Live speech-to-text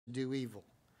do evil.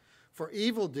 For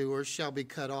evildoers shall be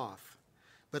cut off,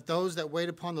 but those that wait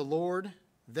upon the Lord,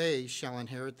 they shall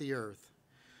inherit the earth.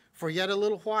 For yet a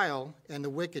little while, and the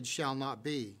wicked shall not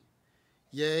be.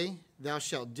 Yea, thou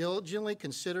shalt diligently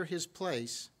consider his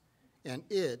place, and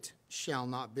it shall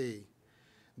not be.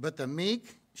 But the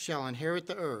meek shall inherit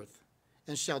the earth,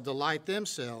 and shall delight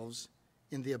themselves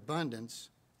in the abundance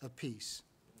of peace.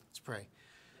 Let's pray.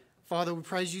 Father, we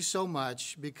praise you so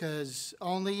much because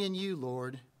only in you,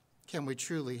 Lord, can we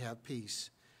truly have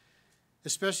peace.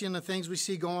 Especially in the things we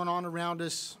see going on around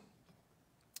us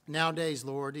nowadays,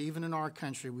 Lord, even in our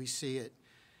country, we see it.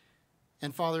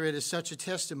 And Father, it is such a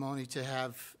testimony to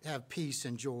have peace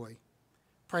and joy.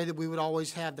 Pray that we would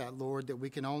always have that, Lord, that we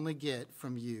can only get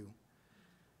from you.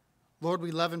 Lord,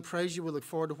 we love and praise you. We look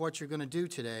forward to what you're going to do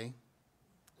today.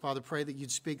 Father, pray that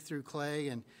you'd speak through Clay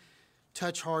and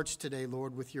touch hearts today,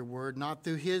 Lord, with your word, not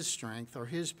through his strength or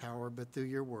his power, but through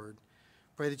your word.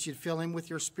 Pray that you'd fill him with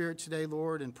your spirit today,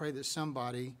 Lord, and pray that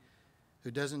somebody who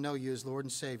doesn't know you as Lord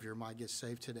and Savior might get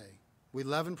saved today. We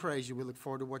love and praise you. We look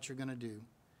forward to what you're going to do.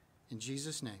 In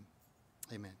Jesus' name,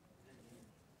 amen.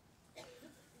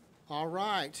 All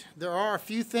right. There are a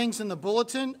few things in the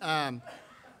bulletin,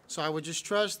 so I would just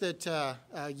trust that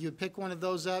you'd pick one of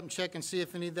those up and check and see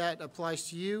if any of that applies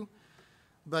to you.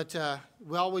 But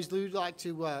we always do like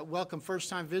to welcome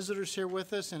first-time visitors here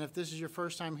with us, and if this is your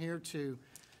first time here to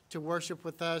worship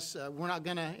with us, we're not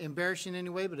going to embarrass you in any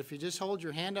way, but if you just hold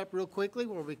your hand up real quickly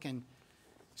where we can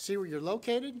see where you're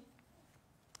located.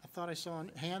 I thought I saw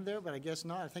a hand there, but I guess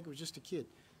not. I think it was just a kid.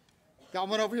 Got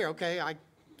one over here. Okay, I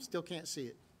still can't see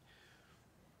it.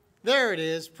 There it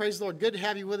is. Praise the Lord. Good to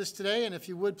have you with us today, and if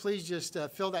you would, please just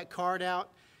fill that card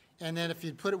out. And then if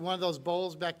you'd put it in one of those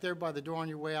bowls back there by the door on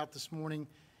your way out this morning,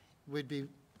 we'd be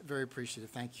very appreciative.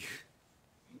 Thank you.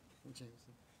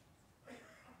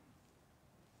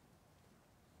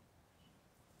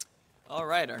 All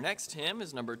right, our next hymn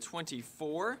is number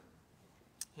 24.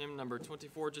 Hymn number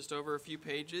 24, just over a few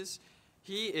pages.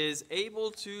 He is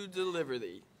able to deliver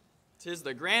thee. 'Tis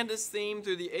the grandest theme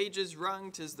through the ages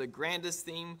rung. 'Tis the grandest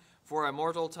theme for a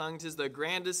mortal tongue. 'Tis the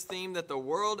grandest theme that the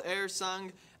world e'er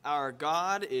sung. Our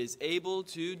God is able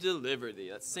to deliver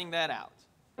thee. Let's sing that out.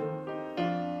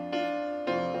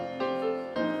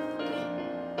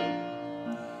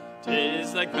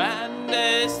 'Tis the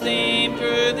grandest theme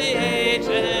through the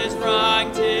ages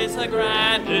rung. 'Tis the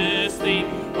grandest theme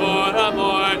for a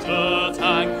mortal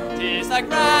tongue. 'Tis the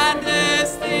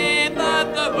grandest theme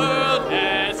that the world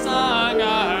has sung.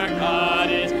 Our God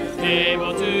is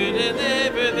able to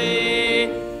deliver thee.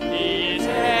 He is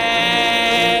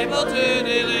able to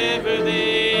deliver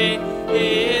thee.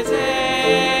 He is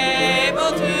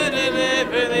able to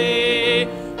deliver thee.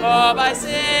 For by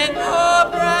sin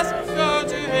oppressed, go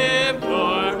to him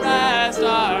for rest.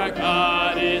 Our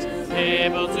God is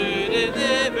able to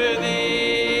deliver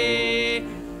thee.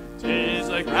 'Tis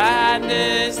the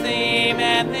grandest theme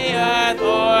and the earth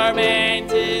o'ermain.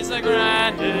 'Tis the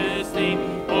grandest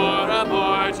theme for a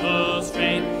mortal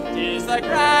strain. 'Tis the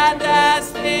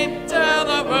grandest theme, tell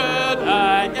the world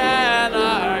again.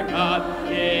 Our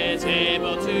God is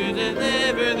able to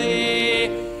deliver thee.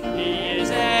 He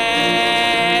is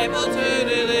able to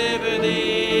deliver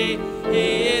thee.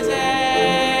 He is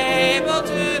able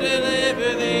to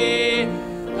deliver thee.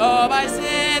 Oh, by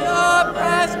sin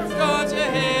oppressed, go to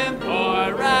him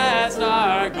for rest.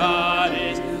 Our God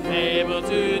is able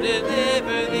to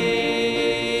deliver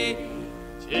thee.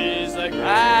 'Tis the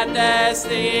grandest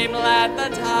theme, let the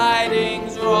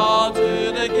tidings roll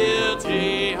to the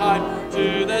guilty heart,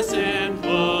 to the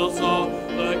sinful soul.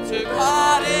 Look to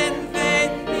God in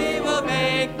faith, he will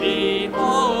make thee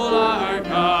whole. Our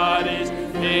God is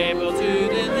able to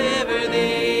deliver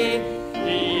thee.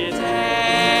 He is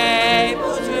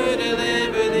able to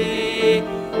deliver thee.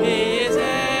 He is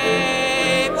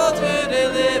able to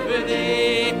deliver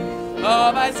thee.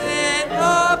 Oh, by sin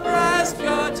oppressed,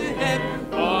 go to him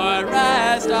for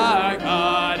rest. Our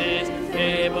God is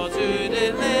able to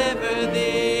deliver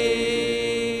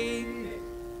thee.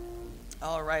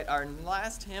 All right, our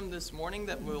last hymn this morning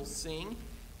that we'll sing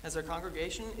as our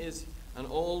congregation is an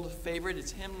old favorite.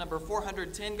 It's hymn number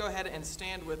 410. Go ahead and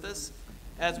stand with us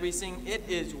as we sing It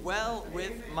Is Well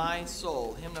With My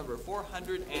Soul, hymn number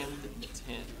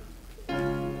 410.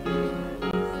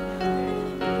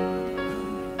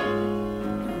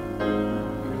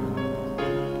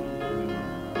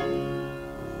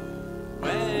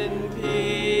 When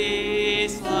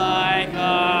peace like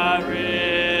a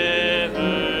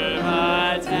river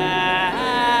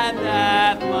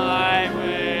attendeth my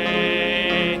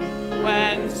way,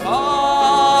 when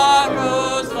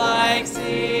sorrows like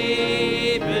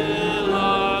sea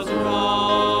billows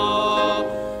roll,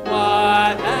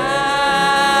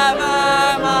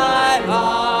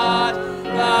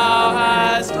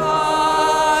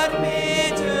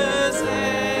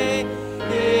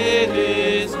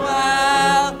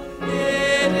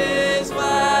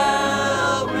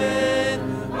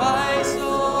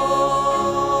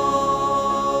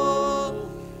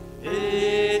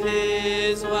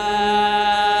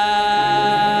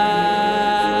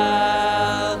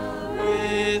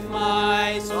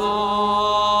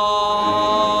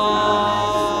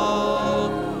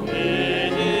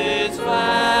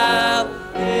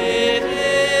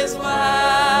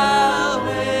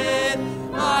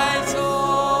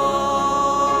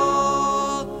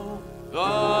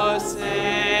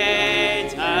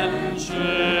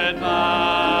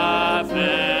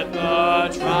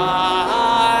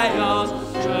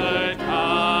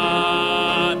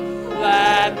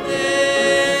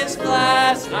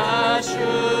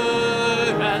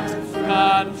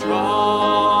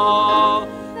 strong,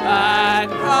 that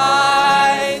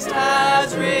Christ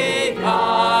has regarded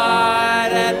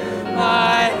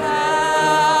my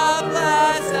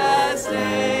helpless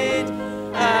estate,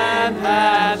 and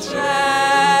hath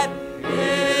shed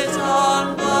his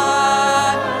own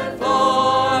blood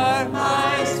for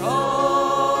my soul.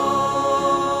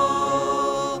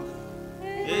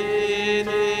 It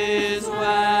is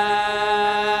well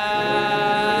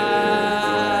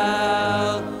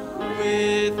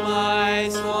with my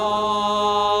soul.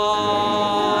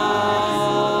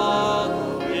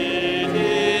 It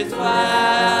is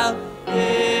well,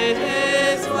 it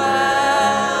is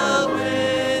well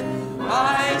with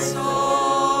my soul.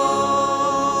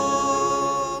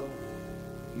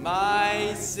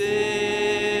 My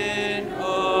sin,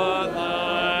 oh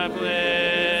the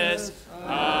bliss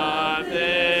of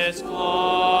this glorious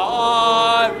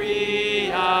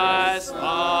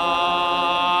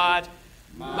thought.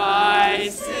 My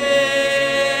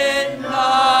sin,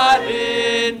 not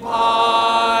in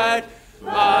part,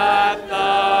 but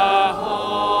the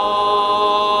whole,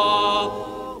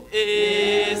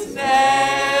 is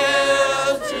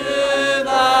nailed to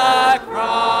the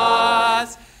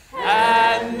cross,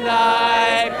 and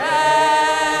I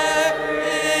bear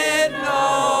it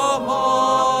no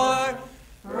more.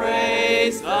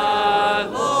 Praise the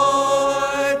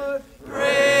Lord,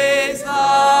 praise the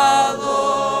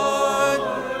Lord,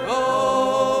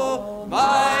 oh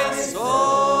my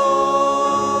soul.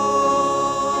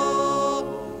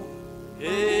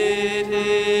 It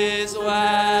is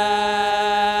well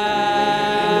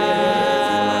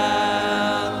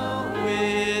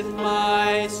with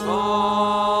my soul.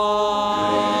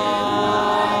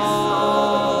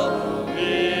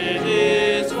 It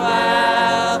is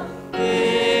well,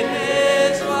 it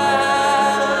is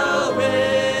well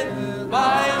with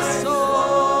my soul.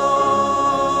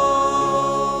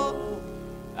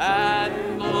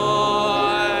 And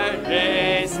Lord,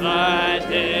 haste the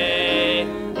day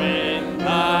when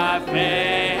the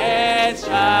faith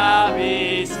shall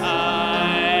be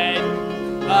sight.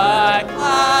 The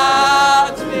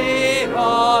clouds be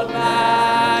rolled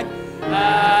back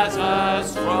as a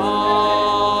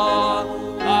scroll.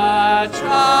 A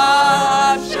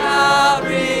trump shall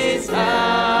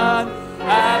resound,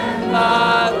 and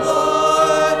the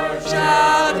Lord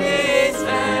shall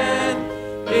descend.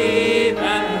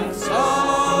 Even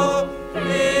so,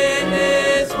 it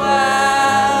is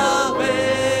well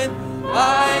with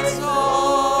my soul.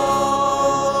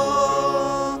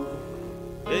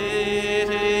 It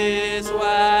is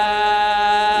well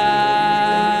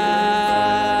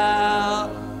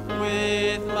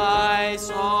with my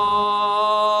soul.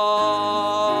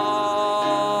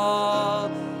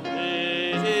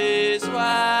 It is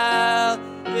well,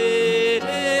 it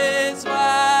is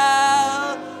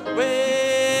well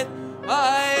with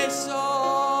my soul.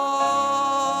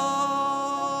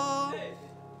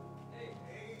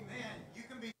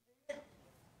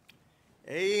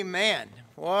 Amen.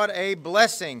 What a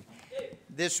blessing.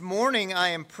 This morning I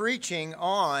am preaching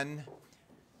on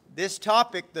this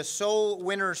topic, the Soul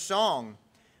Winner's Song.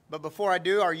 But before I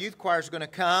do, our youth choir is going to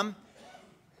come.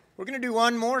 We're going to do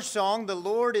one more song, The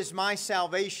Lord is My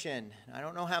Salvation. I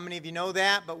don't know how many of you know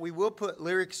that, but we will put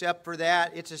lyrics up for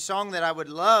that. It's a song that I would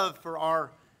love for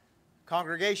our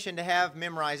congregation to have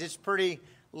memorized. It's pretty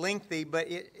lengthy, but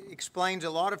it explains a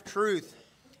lot of truth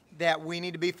that we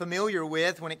need to be familiar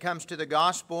with when it comes to the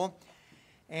gospel.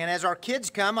 And as our kids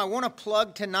come, I want to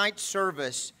plug tonight's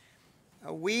service.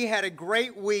 We had a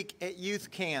great week at youth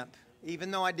camp,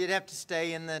 even though I did have to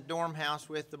stay in the dorm house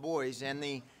with the boys. And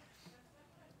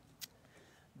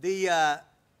the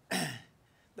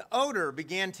odor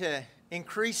began to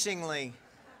increasingly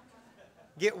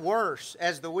get worse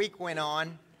as the week went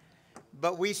on,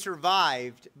 but we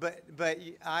survived. But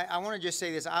I want to just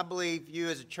say this. I believe you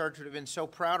as a church would have been so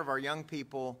proud of our young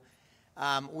people.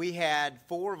 We had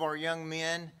 4 of our young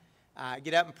men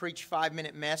get up and preach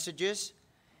 5-minute messages.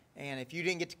 And if you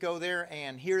didn't get to go there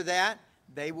and hear that,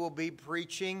 they will be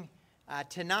preaching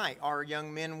tonight. Our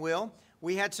young men will.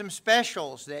 We had some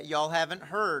specials that y'all haven't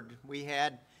heard. We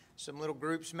had some little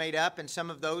groups made up, and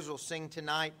some of those will sing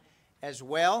tonight as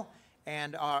well.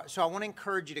 And so I want to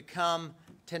encourage you to come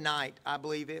tonight. I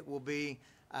believe it will be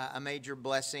a major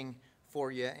blessing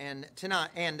for you. And tonight,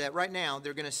 and right now,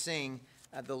 they're going to sing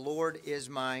 "The Lord is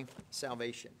My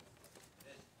Salvation."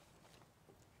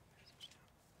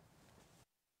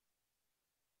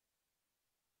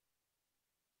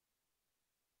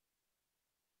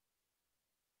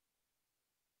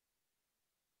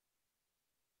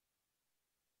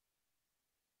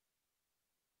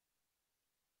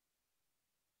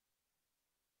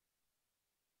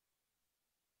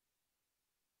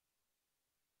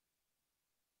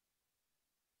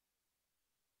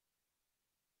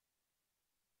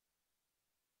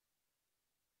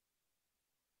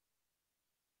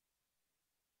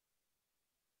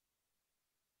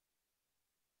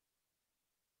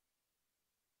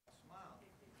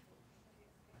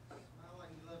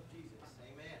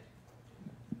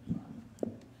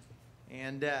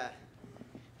 And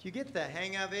if you get the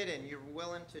hang of it and you're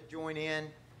willing to join in,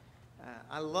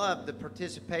 I love the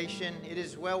participation. It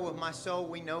is well with my soul.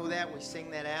 We know that. We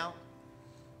sing that out.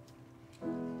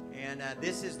 And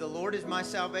this is The Lord is My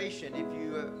Salvation. If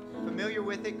you're familiar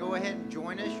with it, go ahead and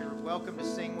join us. You're welcome to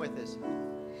sing with us.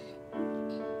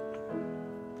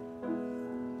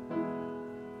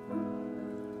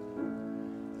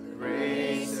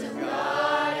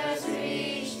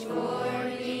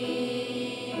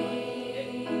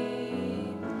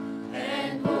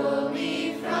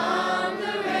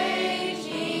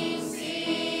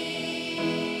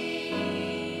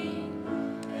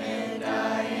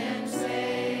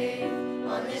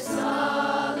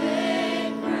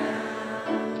 Solid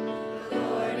ground, the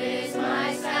Lord is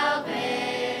my salvation.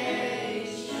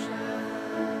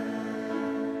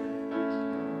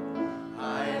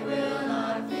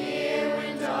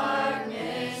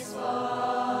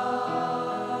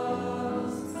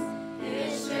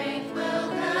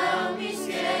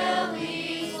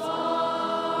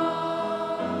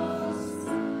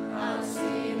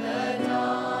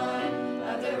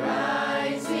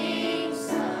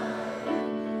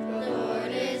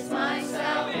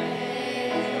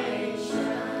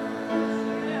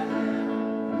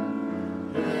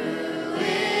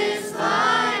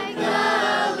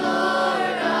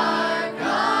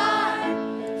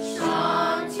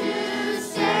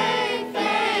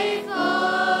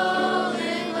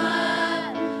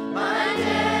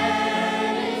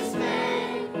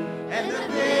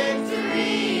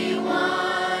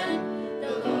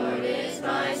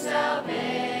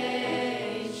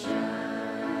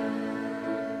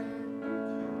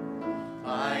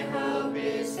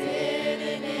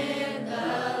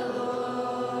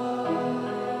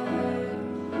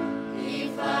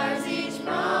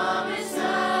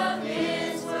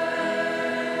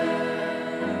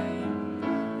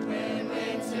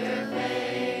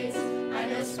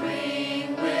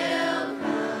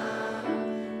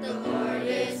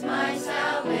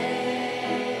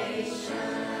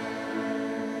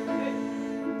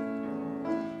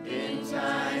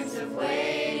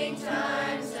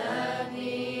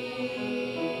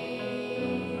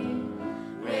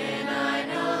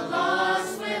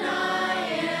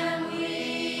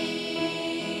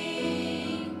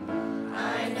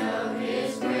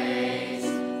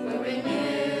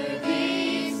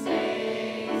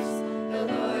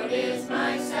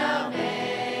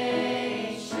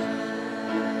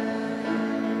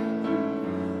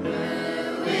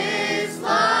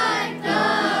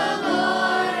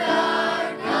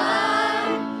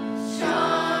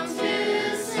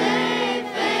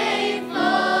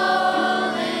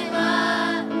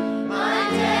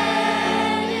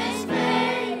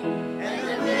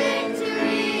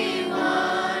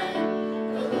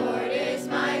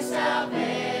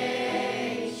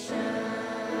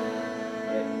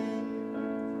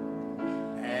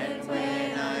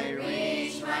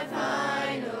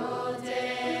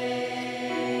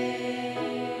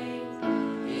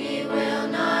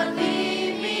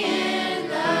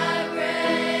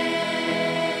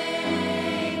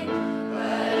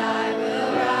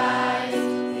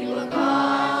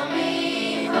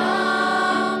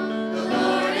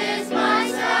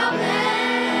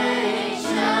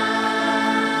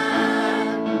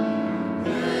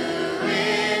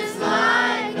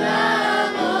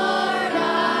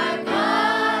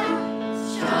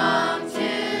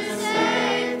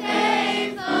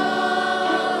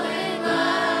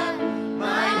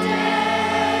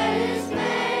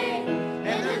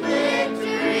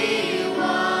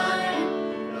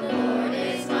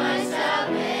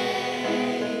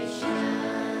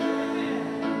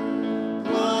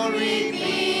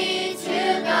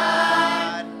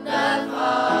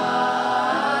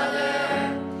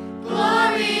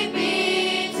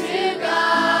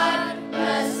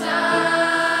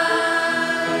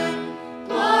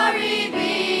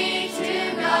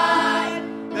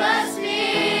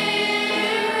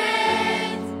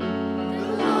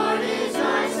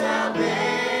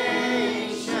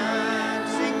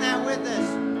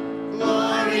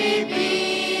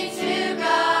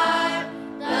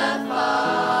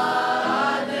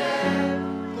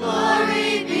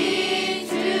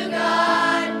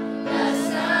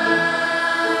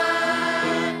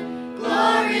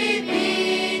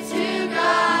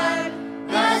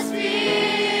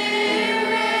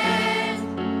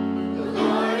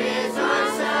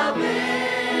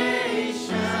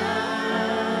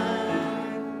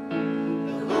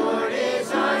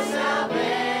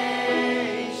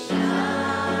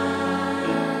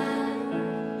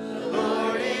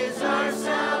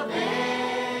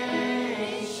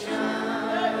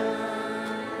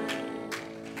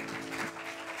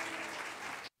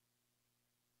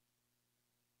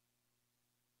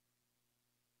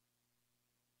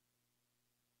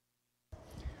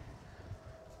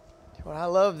 Well, I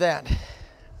love that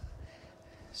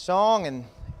song, and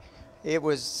it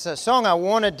was a song I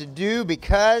wanted to do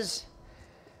because,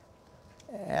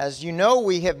 as you know,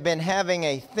 we have been having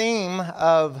a theme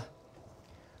of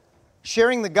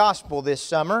sharing the gospel this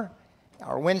summer.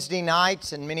 Our Wednesday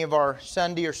nights and many of our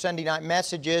Sunday or Sunday night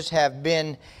messages have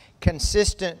been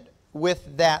consistent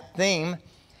with that theme.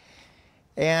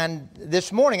 And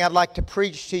this morning I'd like to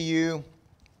preach to you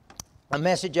a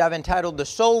message I've entitled The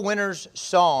Soul Winner's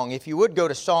Song. If you would go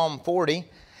to Psalm 40,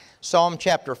 Psalm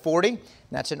chapter 40.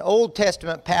 That's an Old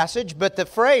Testament passage, but the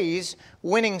phrase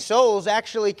winning souls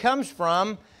actually comes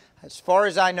from, as far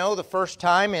as I know, the first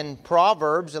time in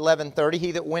Proverbs 11:30.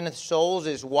 He that winneth souls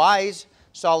is wise,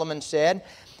 Solomon said.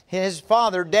 His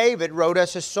father David wrote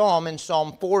us a psalm in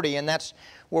Psalm 40, and that's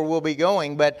where we'll be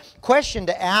going. But question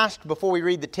to ask before we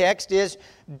read the text is,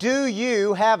 do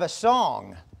you have a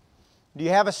song? Do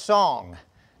you have a song?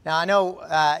 Now, I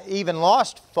know even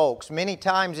lost folks, many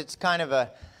times it's kind of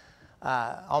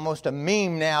almost a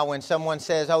meme now when someone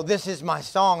says, oh, this is my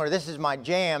song or this is my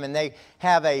jam, and they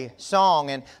have a song.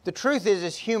 And the truth is,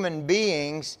 as human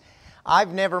beings,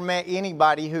 I've never met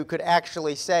anybody who could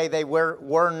actually say they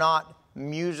were not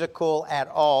musical at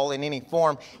all in any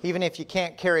form. Even if you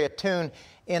can't carry a tune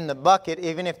in the bucket,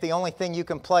 even if the only thing you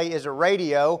can play is a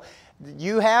radio,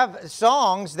 you have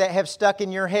songs that have stuck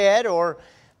in your head or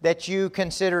that you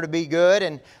consider to be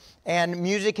good, and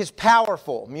music is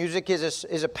powerful. Music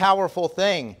is a powerful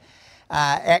thing.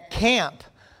 At camp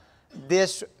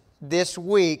this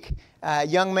week, a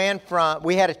young man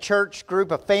we had a church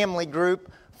group, a family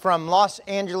group from Los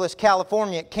Angeles,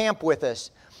 California at camp with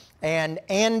us. And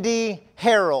Andy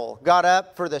Harrell got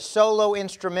up for the solo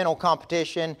instrumental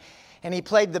competition, and he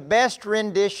played the best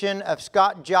rendition of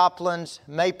Scott Joplin's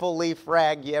Maple Leaf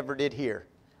Rag you ever did hear.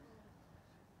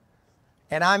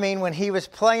 And I mean, when he was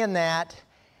playing that,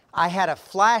 I had a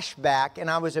flashback, and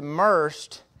I was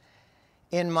immersed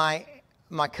in my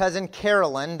cousin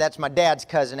Carolyn. That's my dad's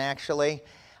cousin, actually.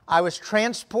 I was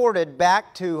transported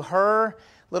back to her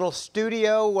little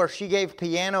studio where she gave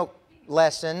piano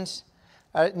lessons.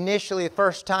 Initially, the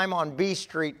first time on B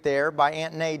Street there by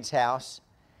Aunt Nade's house.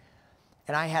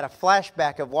 And I had a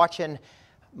flashback of watching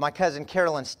my cousin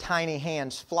Carolyn's tiny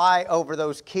hands fly over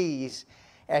those keys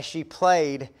as she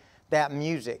played that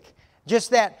music.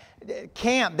 Just that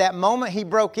camp, that moment he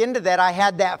broke into that, I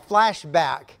had that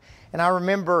flashback. And I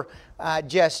remember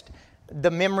just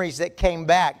the memories that came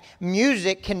back.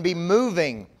 Music can be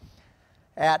moving.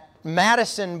 At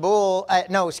Madison's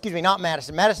wedding's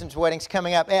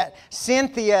coming up. At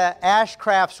Cynthia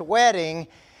Ashcraft's wedding,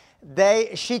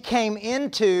 she came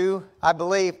into, I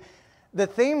believe, the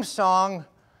theme song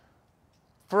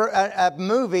for a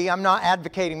movie. I'm not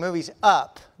advocating movies.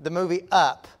 Up, the movie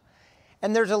Up.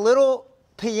 And there's a little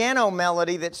piano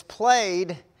melody that's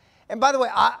played. And by the way,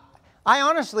 I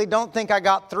honestly don't think I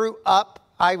got through Up.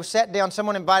 I sat down,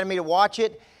 someone invited me to watch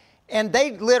it. And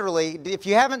they literally, if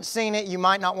you haven't seen it, you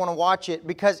might not want to watch it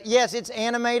because, yes, it's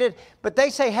animated, but they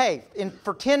say, hey,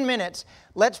 for 10 minutes,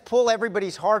 let's pull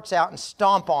everybody's hearts out and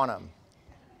stomp on them.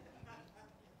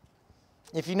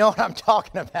 If you know what I'm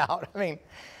talking about. I mean,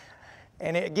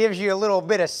 and it gives you a little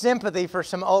bit of sympathy for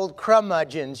some old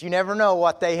curmudgeons. You never know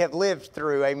what they have lived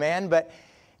through, amen? But,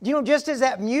 you know, just as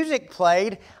that music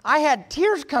played, I had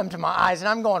tears come to my eyes, and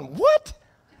I'm going, what?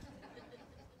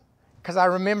 Because I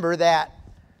remember that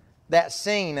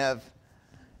scene of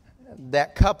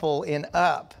that couple in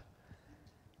Up.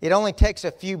 It only takes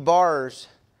a few bars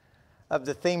of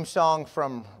the theme song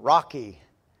from Rocky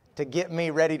to get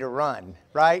me ready to run,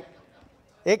 right?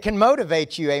 It can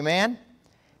motivate you, amen?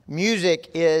 Music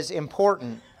is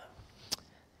important.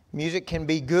 Music can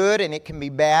be good and it can be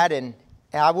bad. And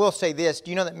I will say this,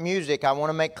 do you know that music, I want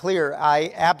to make clear,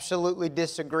 I absolutely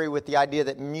disagree with the idea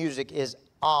that music is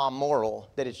amoral,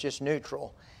 that it's just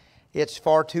neutral. It's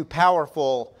far too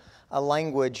powerful a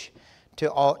language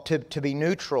to be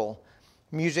neutral.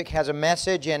 Music has a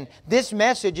message, and this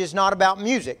message is not about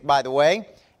music, by the way.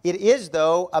 It is,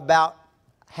 though, about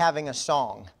having a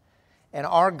song. And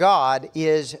our God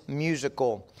is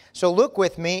musical. So look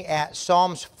with me at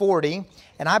Psalms 40,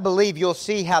 and I believe you'll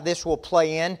see how this will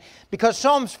play in. Because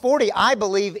Psalms 40, I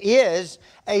believe, is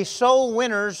a soul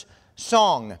winner's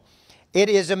song. It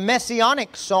is a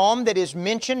messianic psalm that is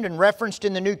mentioned and referenced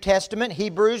in the New Testament.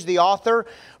 Hebrews, the author,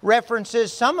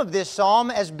 references some of this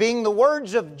psalm as being the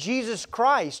words of Jesus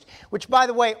Christ, which, by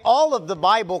the way, all of the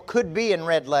Bible could be in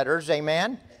red letters,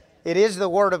 amen? It is the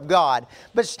Word of God.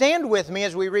 But stand with me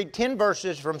as we read 10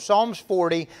 verses from Psalms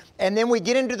 40, and then we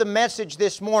get into the message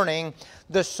this morning,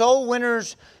 the soul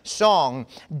winner's song.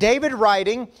 David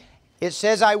writing, it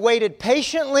says, I waited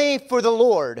patiently for the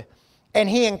Lord. And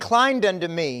He inclined unto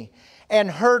me, and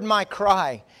heard my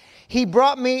cry. He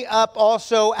brought me up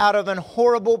also out of an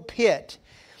horrible pit,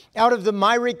 out of the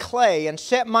miry clay, and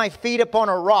set my feet upon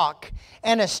a rock,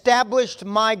 and established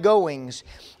my goings.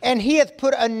 And He hath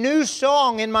put a new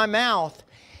song in my mouth,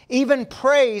 even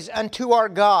praise unto our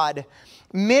God.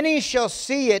 Many shall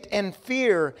see it and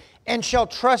fear, and shall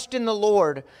trust in the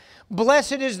Lord.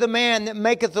 Blessed is the man that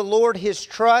maketh the Lord his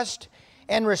trust,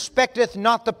 and respecteth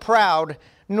not the proud,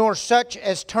 nor such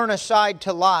as turn aside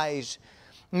to lies.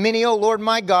 Many, O Lord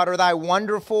my God, are thy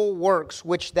wonderful works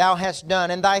which thou hast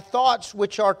done, and thy thoughts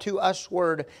which are to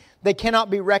usward. They cannot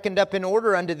be reckoned up in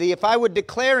order unto thee. If I would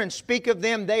declare and speak of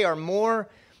them, they are more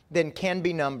than can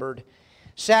be numbered.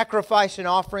 Sacrifice and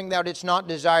offering thou didst not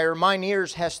desire. Mine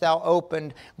ears hast thou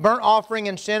opened. Burnt offering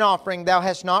and sin offering thou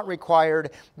hast not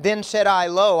required. Then said I,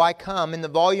 Lo, I come. In the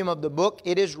volume of the book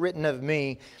it is written of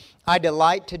me. I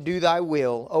delight to do thy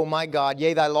will, O my God.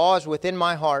 Yea, thy law is within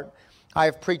my heart. I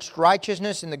have preached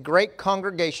righteousness in the great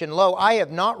congregation. Lo, I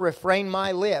have not refrained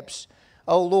my lips.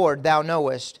 O Lord, thou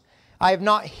knowest. I have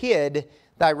not hid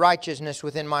thy righteousness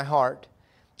within my heart.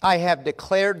 I have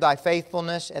declared thy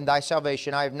faithfulness and thy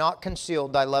salvation. I have not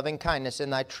concealed thy loving kindness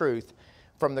and thy truth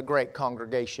from the great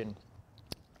congregation.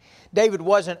 David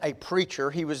wasn't a preacher,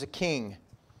 he was a king.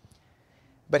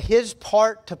 But his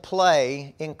part to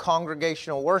play in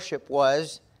congregational worship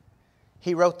was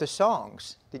he wrote the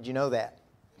songs. Did you know that?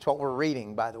 That's what we're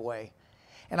reading, by the way.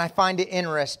 And I find it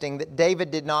interesting that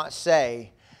David did not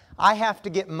say, I have to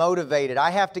get motivated.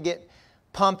 I have to get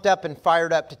pumped up and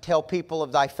fired up to tell people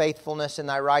of thy faithfulness and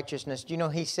thy righteousness. Do you know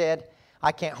he said,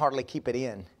 I can't hardly keep it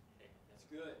in. That's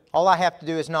good. All I have to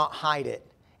do is not hide it.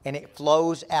 And it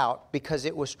flows out because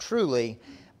it was truly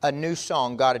a new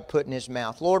song God had put in His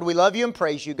mouth. Lord, we love You and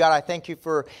praise You. God, I thank You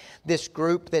for this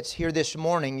group that's here this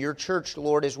morning, Your church,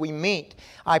 Lord, as we meet.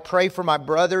 I pray for my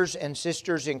brothers and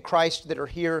sisters in Christ that are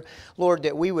here, Lord,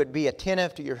 that we would be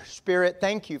attentive to Your Spirit.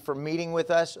 Thank You for meeting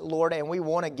with us, Lord, and we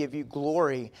want to give You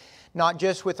glory. Not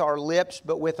just with our lips,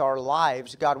 but with our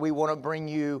lives. God, we want to bring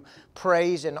You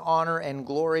praise and honor and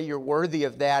glory. You're worthy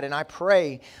of that. And I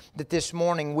pray that this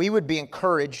morning we would be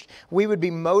encouraged, we would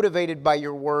be motivated by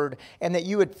Your Word, and that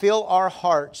You would fill our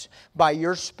hearts by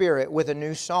Your Spirit with a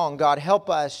new song. God, help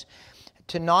us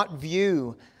to not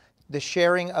view the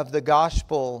sharing of the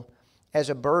gospel as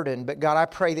a burden. But God, I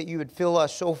pray that You would fill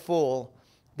us so full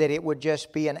that it would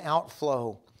just be an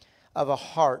outflow of a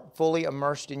heart fully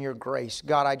immersed in Your grace.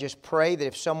 God, I just pray that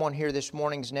if someone here this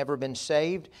morning's never been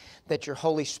saved, that Your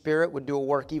Holy Spirit would do a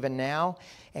work even now.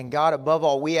 And God, above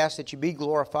all, we ask that You be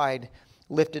glorified,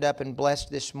 lifted up, and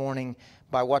blessed this morning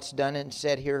by what's done and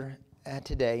said here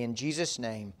today. In Jesus'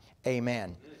 name,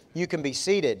 amen. You can be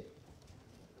seated.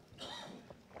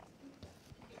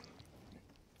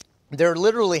 There are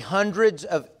literally hundreds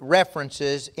of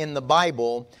references in the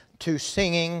Bible to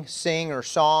singing, or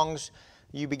songs.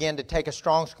 You begin to take a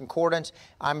Strong's Concordance.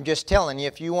 I'm just telling you,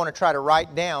 if you want to try to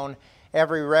write down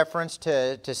every reference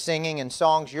to singing and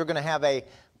songs, you're going to have a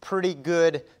pretty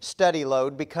good study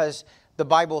load because the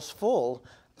Bible's full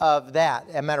of that.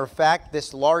 As a matter of fact,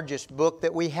 this largest book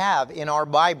that we have in our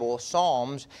Bible,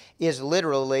 Psalms, is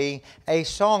literally a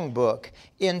songbook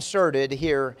inserted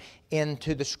here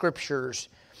into the Scriptures.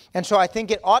 And so I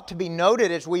think it ought to be noted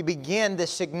as we begin the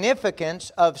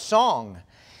significance of song.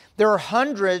 There are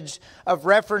hundreds of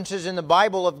references in the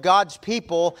Bible of God's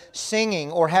people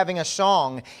singing or having a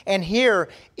song. And here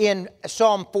in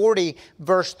Psalm 40,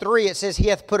 verse 3, it says, He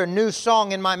hath put a new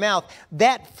song in my mouth.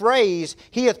 That phrase,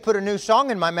 He hath put a new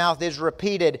song in my mouth, is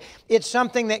repeated. It's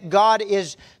something that God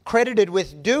is credited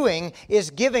with doing, is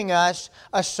giving us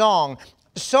a song.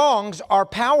 Songs are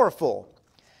powerful.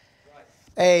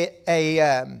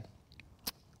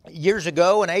 Years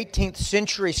ago, an 18th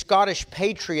century Scottish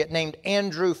patriot named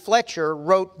Andrew Fletcher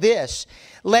wrote this,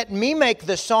 Let me make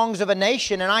the songs of a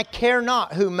nation, and I care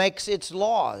not who makes its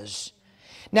laws.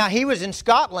 Now, he was in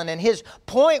Scotland, and his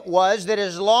point was that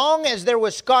as long as there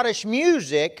was Scottish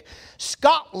music,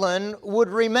 Scotland would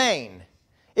remain.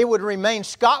 It would remain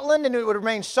Scotland, and it would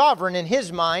remain sovereign in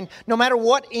his mind, no matter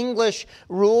what English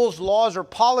rules, laws, or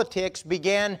politics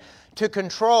began to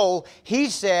control. He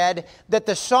said that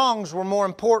the songs were more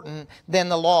important than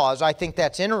the laws. I think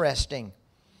that's interesting.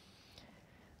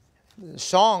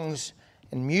 Songs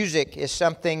and music is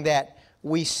something that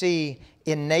we see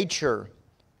in nature.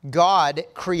 God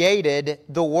created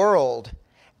the world.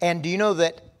 And do you know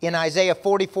that in Isaiah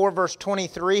 44 verse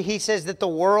 23, He says that the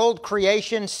world,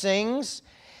 creation, sings?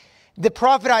 The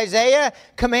prophet Isaiah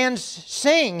commands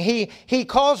sing. He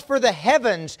calls for the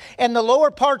heavens and the lower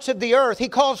parts of the earth. He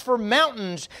calls for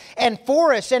mountains and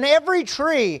forests and every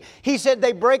tree. He said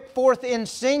they break forth in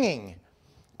singing.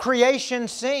 Creation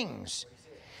sings.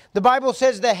 The Bible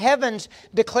says the heavens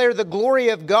declare the glory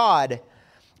of God.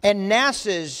 And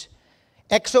NASA's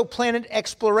exoplanet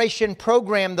exploration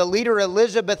program, the leader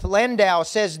Elizabeth Landau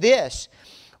says this: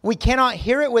 "We cannot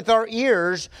hear it with our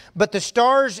ears, but the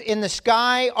stars in the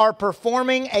sky are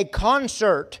performing a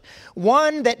concert,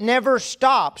 one that never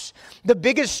stops. The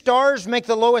biggest stars make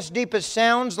the lowest, deepest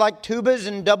sounds like tubas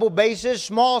and double basses.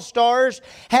 Small stars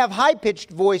have high-pitched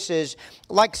voices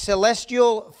like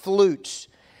celestial flutes.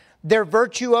 They're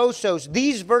virtuosos.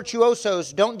 These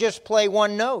virtuosos don't just play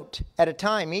one note at a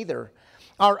time either.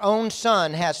 Our own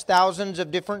sun has thousands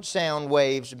of different sound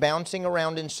waves bouncing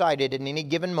around inside it at any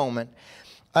given moment.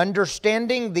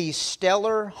 Understanding these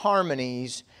stellar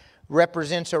harmonies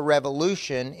represents a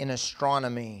revolution in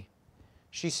astronomy."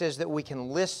 She says that we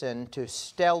can listen to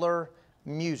stellar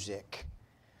music.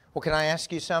 Well, can I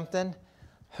ask you something?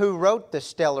 Who wrote the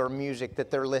stellar music that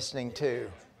they're listening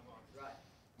to?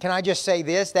 Can I just say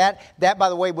this? That, by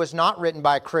the way, was not written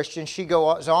by a Christian. She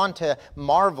goes on to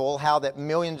marvel how that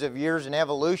millions of years in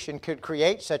evolution could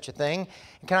create such a thing.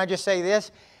 And can I just say this?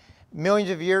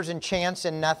 Millions of years in chance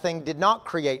and nothing did not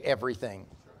create everything.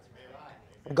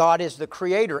 God is the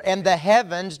creator, and the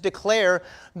heavens declare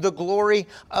the glory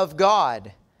of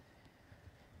God.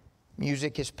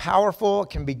 Music is powerful.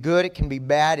 It can be good. It can be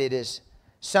bad. It is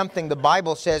something the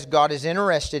Bible says God is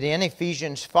interested in,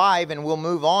 Ephesians 5, and we'll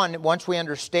move on once we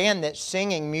understand that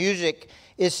singing music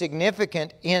is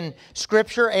significant in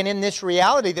Scripture and in this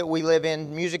reality that we live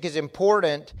in. Music is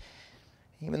important.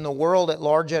 Even the world at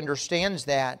large understands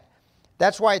that.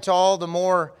 That's why it's all the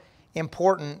more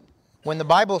important when the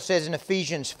Bible says in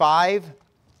Ephesians 5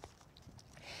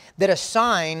 that a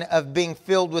sign of being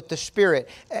filled with the Spirit.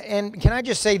 And can I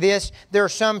just say this? There are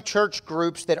some church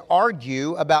groups that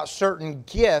argue about certain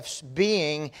gifts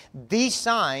being the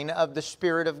sign of the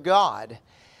Spirit of God.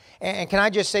 And can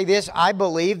I just say this? I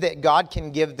believe that God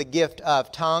can give the gift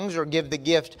of tongues or give the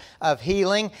gift of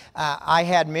healing. I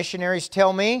had missionaries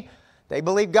tell me they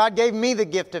believe God gave me the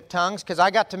gift of tongues because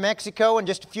I got to Mexico and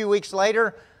just a few weeks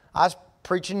later I was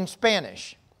preaching in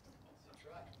Spanish.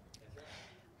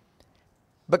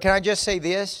 But can I just say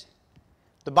this?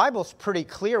 The Bible's pretty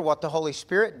clear what the Holy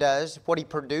Spirit does, what He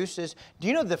produces. Do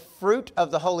you know the fruit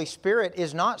of the Holy Spirit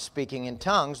is not speaking in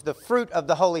tongues? The fruit of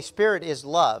the Holy Spirit is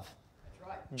love,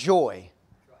 joy,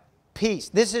 peace.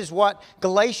 This is what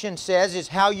Galatians says is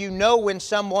how you know when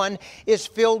someone is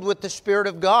filled with the Spirit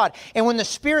of God. And when the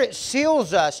Spirit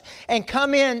seals us and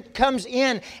comes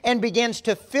in and begins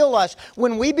to fill us,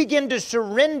 when we begin to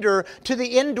surrender to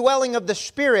the indwelling of the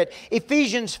Spirit,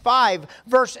 Ephesians 5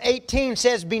 verse 18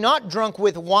 says, "Be not drunk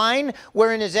with wine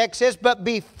wherein is excess, but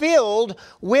be filled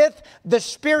with the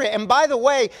Spirit." And by the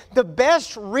way, the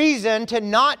best reason to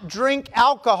not drink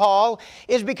alcohol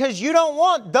is because you don't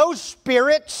want those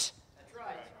spirits.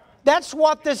 That's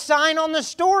what the sign on the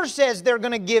store says they're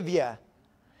going to give you.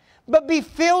 But be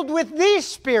filled with the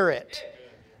Spirit,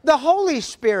 the Holy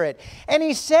Spirit. And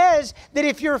He says that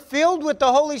if you're filled with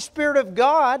the Holy Spirit of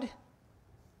God,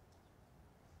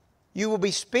 you will be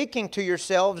speaking to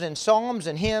yourselves in psalms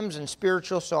and hymns and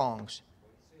spiritual songs,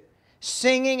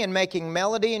 singing and making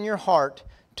melody in your heart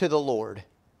to the Lord.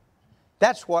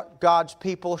 That's what God's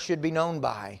people should be known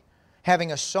by.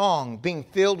 Having a song, being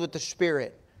filled with the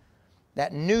Spirit.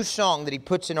 That new song that He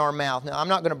puts in our mouth. Now, I'm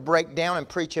not going to break down and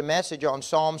preach a message on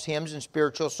psalms, hymns, and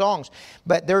spiritual songs.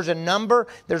 But there's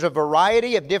a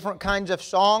variety of different kinds of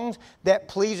songs that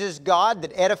pleases God,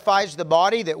 that edifies the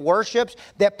body, that worships,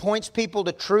 that points people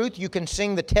to truth. You can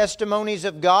sing the testimonies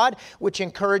of God, which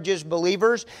encourages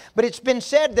believers. But it's been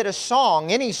said that a song,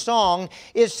 any song,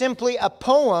 is simply a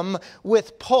poem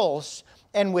with pulse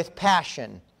and with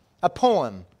passion. A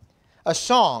poem. A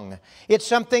song. It's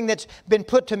something that's been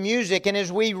put to music. And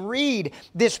as we read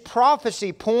this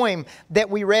prophecy poem that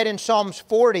we read in Psalms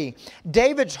 40,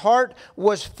 David's heart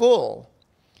was full.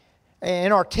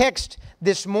 In our text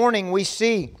this morning, we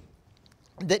see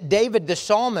that David, the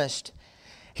psalmist,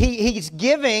 he's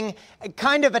giving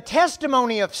kind of a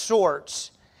testimony of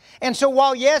sorts. And so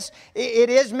while, yes,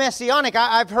 it is messianic,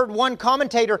 I've heard one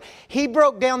commentator, he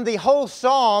broke down the whole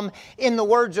psalm in the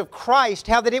words of Christ,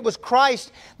 how that it was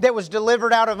Christ that was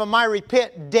delivered out of a miry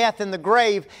pit, death and the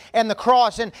grave and the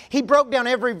cross. And he broke down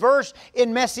every verse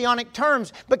in messianic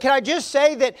terms. But can I just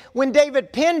say that when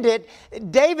David penned it,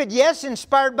 David, yes,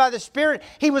 inspired by the Spirit,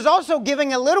 he was also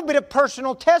giving a little bit of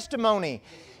personal testimony.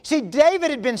 See, David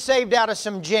had been saved out of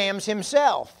some jams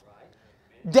himself.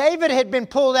 David had been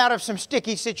pulled out of some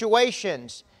sticky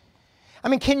situations. I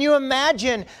mean, can you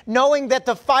imagine knowing that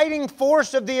the fighting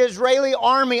force of the Israeli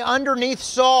army underneath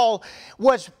Saul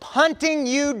was hunting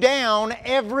you down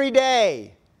every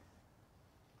day?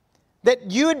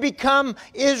 that you had become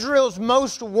Israel's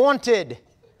most wanted.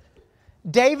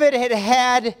 David had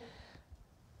had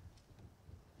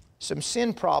some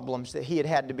sin problems that he had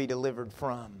had to be delivered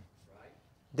from.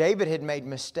 David had made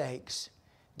mistakes.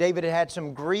 David had had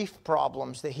some grief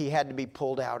problems that he had to be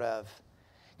pulled out of.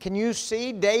 Can you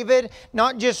see David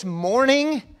not just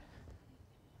mourning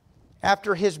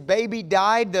after his baby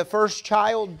died, the first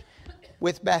child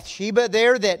with Bathsheba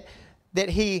there that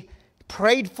he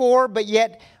prayed for, but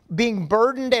yet being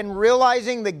burdened and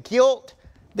realizing the guilt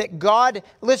that God,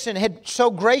 listen, had so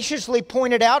graciously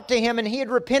pointed out to him, and he had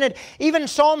repented. Even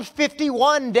Psalms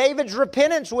 51, David's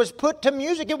repentance was put to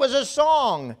music. It was a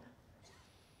song.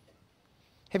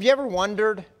 Have you ever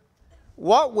wondered,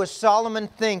 what was Solomon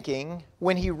thinking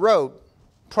when he wrote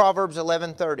Proverbs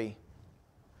 11:30?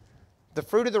 The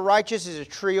fruit of the righteous is a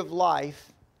tree of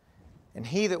life, and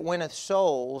he that winneth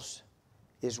souls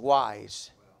is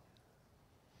wise.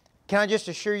 Can I just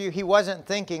assure you, he wasn't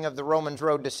thinking of the Romans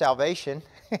road to salvation.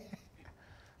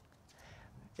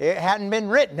 It hadn't been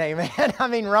written, amen. I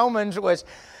mean, Romans was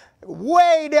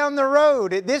way down the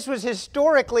road. This was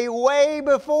historically way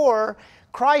before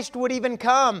Christ would even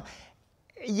come.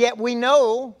 Yet we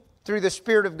know through the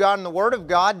Spirit of God and the Word of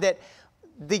God that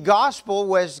the gospel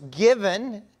was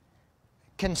given,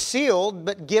 concealed,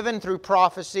 but given through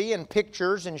prophecy and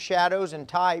pictures and shadows and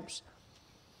types.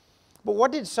 But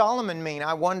what did Solomon mean?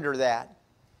 I wonder that.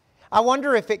 I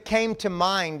wonder if it came to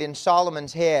mind in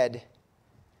Solomon's head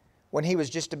when he was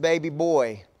just a baby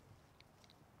boy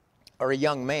or a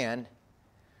young man,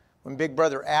 when big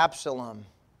brother Absalom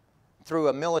threw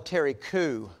a military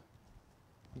coup.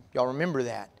 Y'all remember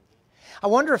that? I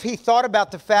wonder if he thought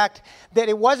about the fact that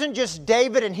it wasn't just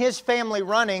David and his family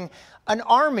running. An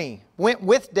army went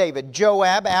with David.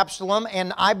 Joab, Absalom,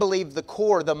 and I believe the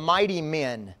core, the mighty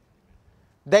men.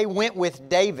 They went with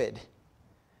David.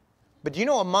 But you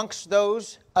know, amongst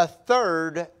those, a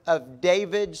third of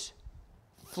David's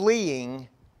fleeing,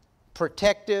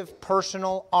 protective,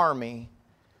 personal army,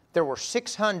 there were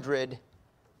 600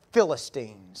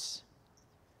 Philistines.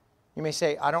 You may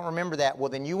say, I don't remember that. Well,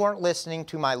 then you weren't listening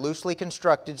to my loosely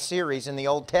constructed series in the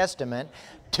Old Testament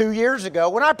 2 years ago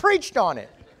when I preached on it.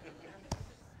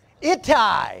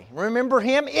 Ittai, remember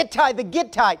him? Ittai the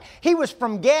Gittite. He was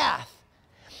from Gath.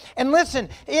 And listen,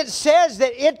 it says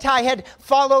that Ittai had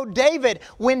followed David.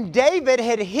 When David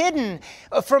had hidden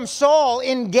from Saul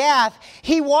in Gath,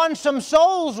 he won some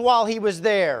souls while he was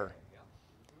there.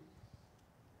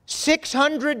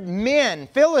 600 men,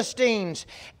 Philistines,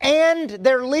 and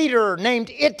their leader named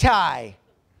Ittai.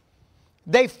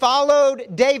 They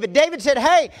followed David. David said,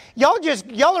 hey,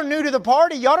 y'all are new to the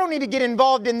party. Y'all don't need to get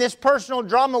involved in this personal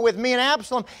drama with me and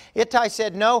Absalom. Ittai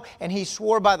said no, and he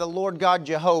swore by the Lord God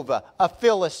Jehovah, a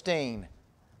Philistine,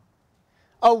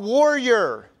 a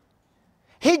warrior.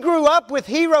 He grew up with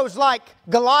heroes like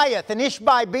Goliath and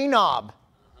Ishbi-Benob,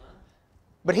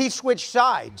 but he switched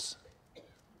sides.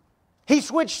 He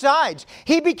switched sides.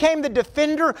 He became the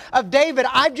defender of David.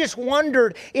 I've just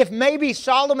wondered if maybe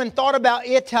Solomon thought about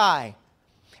Ittai.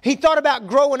 He thought about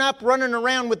growing up running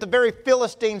around with the very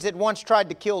Philistines that once tried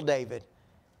to kill David.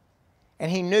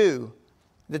 And he knew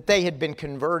that they had been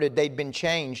converted, they'd been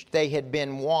changed, they had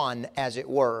been won, as it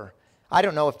were. I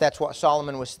don't know if that's what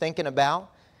Solomon was thinking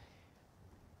about.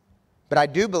 But I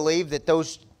do believe that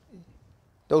those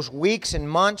weeks and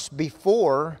months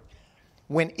before,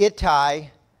 when Ittai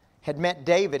had met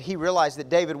David, he realized that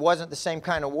David wasn't the same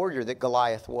kind of warrior that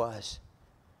Goliath was.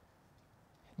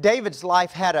 David's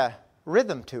life had a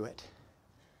rhythm to it.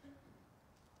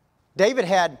 David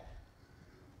had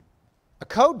a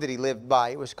code that he lived by.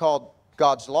 It was called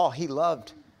God's law. He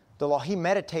loved the law. He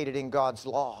meditated in God's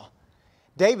law.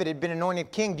 David had been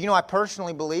anointed king. Do you know, I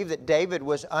personally believe that David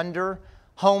was under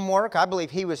homework. I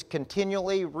believe he was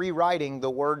continually rewriting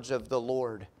the words of the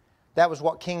Lord. That was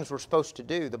what kings were supposed to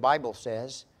do, the Bible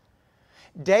says.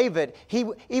 David,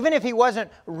 even if he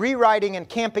wasn't rewriting and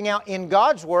camping out in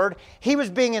God's Word, he was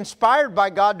being inspired by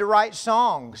God to write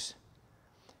songs.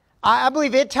 I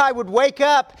believe Ittai would wake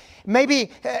up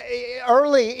maybe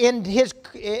early in his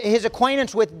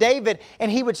acquaintance with David, and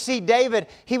he would see David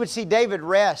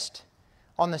rest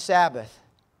on the Sabbath.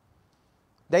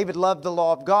 David loved the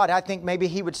law of God. I think maybe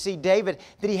he would see David,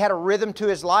 that he had a rhythm to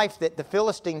his life that the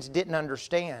Philistines didn't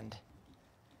understand.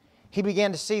 He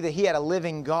began to see that he had a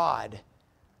living God.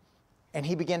 And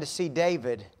he began to see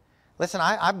David. Listen,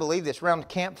 I believe this. Around the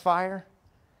campfire,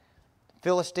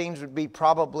 Philistines would be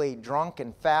probably drunk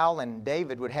and foul, and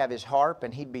David would have his harp,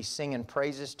 and he'd be singing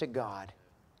praises to God.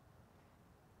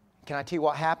 Can I tell you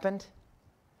what happened?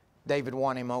 David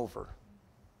won him over.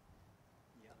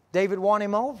 David won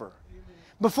him over.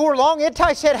 Before long,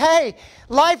 Ittai said, hey,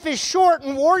 life is short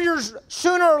and warriors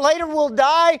sooner or later will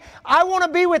die. I want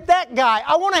to be with that guy.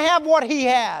 I want to have what he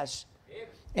has.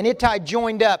 And Ittai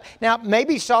joined up. Now,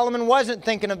 maybe Solomon wasn't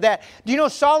thinking of that. Do you know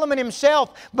Solomon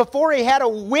himself, before he had a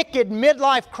wicked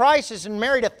midlife crisis and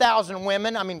married 1,000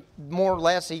 women, I mean, more or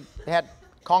less, he had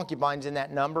concubines in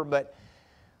that number, but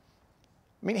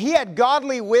I mean, he had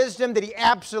godly wisdom that he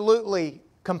absolutely,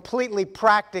 completely,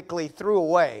 practically threw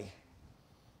away.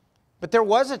 But there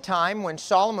was a time when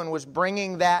Solomon was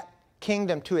bringing that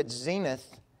kingdom to its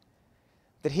zenith,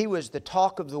 that he was the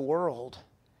talk of the world.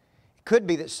 It could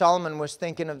be that Solomon was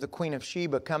thinking of the Queen of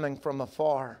Sheba coming from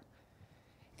afar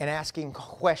and asking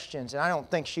questions. And I don't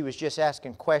think she was just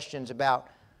asking questions about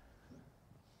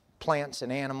plants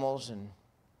and animals. And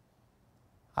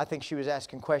I think she was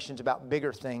asking questions about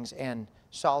bigger things. And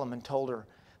Solomon told her,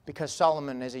 because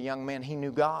Solomon, as a young man, he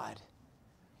knew God.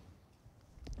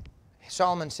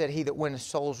 Solomon said, he that winneth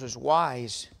souls is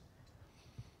wise.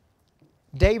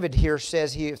 David here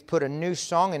says, he hath put a new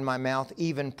song in my mouth,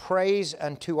 even praise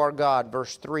unto our God.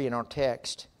 Verse 3 in our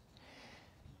text.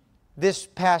 This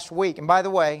past week, and by the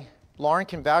way, Lauren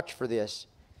can vouch for this.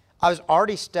 I was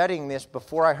already studying this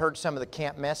before I heard some of the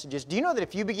camp messages. Do you know that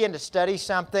if you begin to study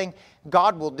something,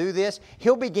 God will do this?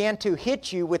 He'll begin to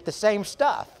hit you with the same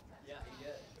stuff. Yeah, he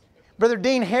does. Brother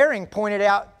Dean Herring pointed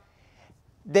out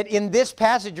that in this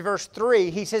passage, verse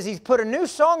 3, he says, he's put a new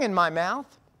song in my mouth,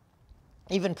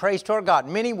 even praise to our God.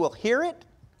 Many will hear it.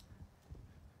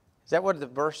 Is that what the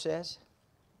verse says?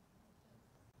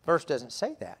 The verse doesn't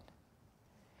say that.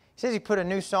 He says he put a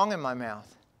new song in my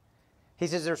mouth. He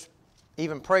says there's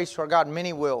even praise to our God.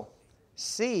 Many will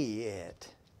see it.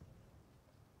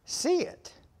 See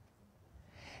it.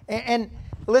 And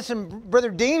listen, Brother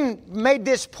Dean made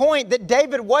this point that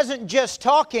David wasn't just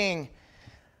talking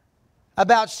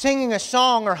about singing a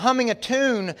song or humming a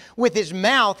tune with his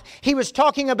mouth. He was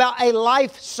talking about a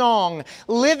life song,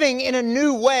 living in a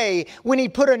new way. When he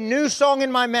put a new song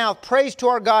in my mouth, praise to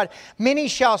our God, many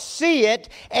shall see it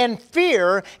and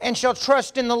fear and shall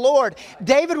trust in the Lord.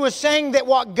 David was saying that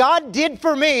what God did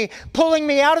for me, pulling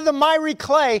me out of the miry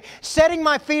clay, setting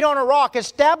my feet on a rock,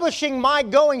 establishing my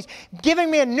goings,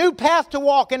 giving me a new path to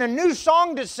walk and a new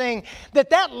song to sing,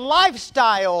 that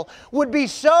lifestyle would be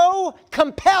so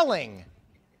compelling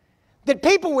that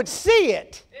people would see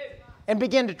it and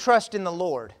begin to trust in the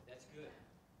Lord.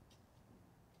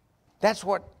 That's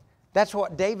what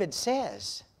David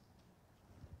says.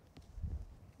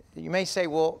 You may say,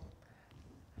 well,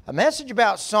 a message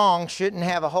about song shouldn't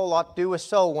have a whole lot to do with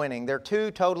soul winning. They're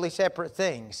two totally separate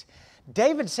things.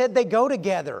 David said they go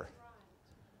together.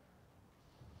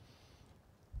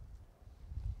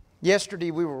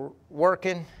 Yesterday we were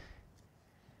working.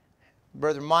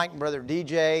 Brother Mike, Brother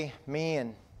DJ, me,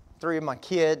 and 3 of my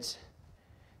kids.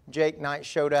 Jake Knight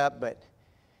showed up, but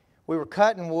we were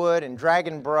cutting wood and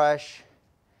dragging brush.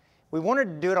 We wanted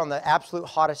to do it on the absolute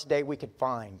hottest day we could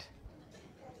find.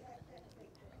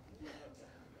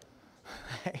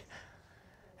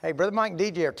 Hey, Brother Mike and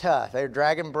DJ are tough. They're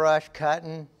dragging brush,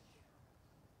 cutting.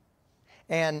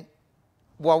 And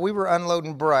while we were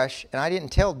unloading brush, and I did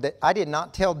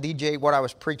not tell DJ what I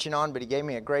was preaching on, but he gave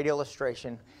me a great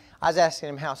illustration. I was asking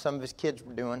him how some of his kids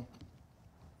were doing.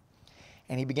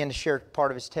 And he began to share part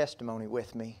of his testimony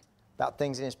with me about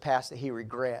things in his past that he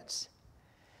regrets.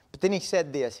 But then he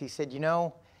said this. He said, you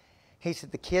know, he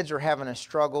said, the kids are having a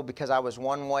struggle because I was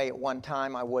one way at one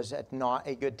time. I was not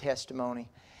a good testimony.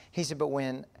 He said, but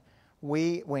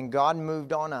when God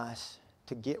moved on us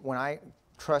to get, when I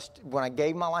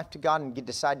gave my life to God and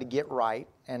decided to get right,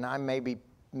 and I may be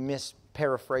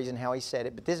misparaphrasing how he said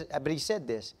it, but he said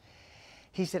this.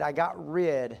 He said, I got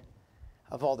rid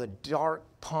of all the dark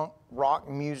punk rock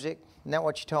music. Isn't that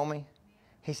what you told me?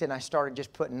 He said, and I started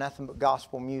just putting nothing but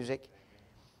gospel music.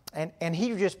 And he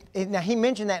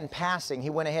mentioned that in passing. He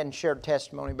went ahead and shared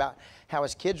testimony about how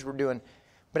his kids were doing.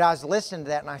 But I was listening to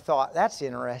that and I thought, that's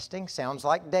interesting. Sounds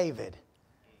like David.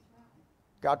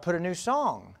 God put a new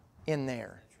song in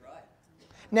there. That's right.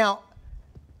 Now,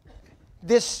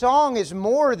 this song is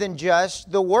more than just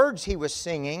the words he was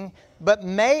singing, but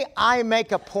may I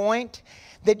make a point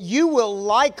that you will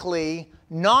likely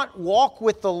not walk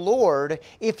with the Lord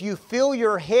if you fill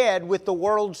your head with the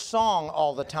world's song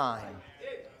all the time.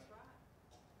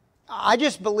 I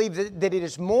just believe that it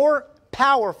is more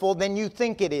powerful than you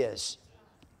think it is.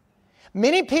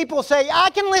 Many people say, I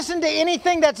can listen to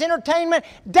anything that's entertainment.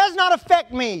 Does not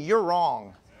affect me. You're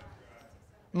wrong.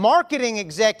 Marketing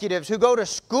executives who go to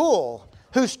school,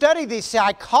 who study the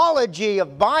psychology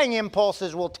of buying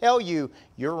impulses will tell you,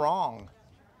 you're wrong.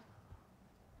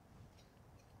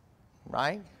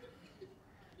 Right?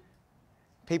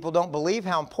 People don't believe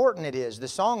how important it is, the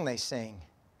song they sing.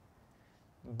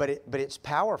 But it's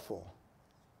powerful.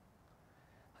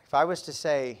 If I was to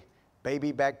say,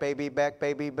 baby back, baby back,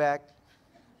 baby back.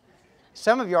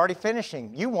 Some of you are already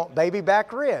finishing. You want baby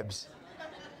back ribs,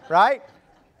 right?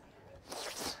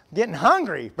 Getting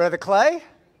hungry, Brother Clay.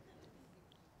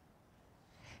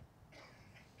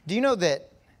 Do you know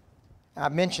that,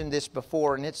 I've mentioned this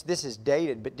before, and this is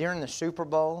dated, but during the Super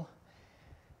Bowl,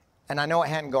 and I know it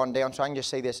hadn't gone down, so I can just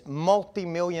say this,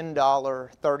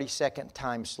 multi-million-dollar 30-second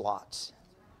time slots.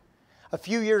 A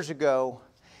few years ago,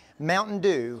 Mountain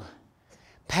Dew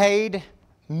paid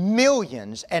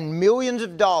millions and millions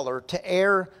of dollars to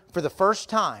air for the first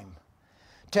time,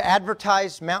 to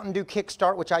advertise Mountain Dew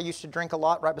Kickstart, which I used to drink a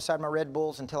lot right beside my Red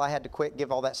Bulls until I had to quit,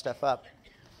 give all that stuff up.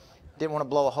 Didn't want to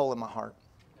blow a hole in my heart.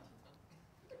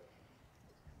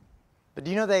 But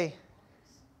do you know they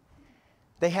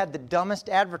had the dumbest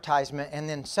advertisement, and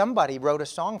then somebody wrote a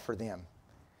song for them.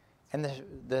 And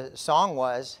the song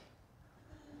was,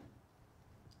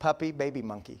 Puppy Baby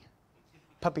Monkey.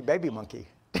 Puppy Baby Monkey.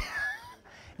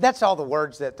 That's all the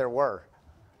words that there were.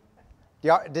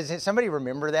 Does somebody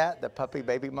remember that, the Puppy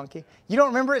Baby Monkey? You don't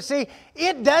remember it? See,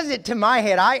 it does it to my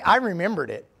head. I remembered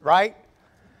it, right?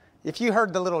 If you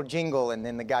heard the little jingle and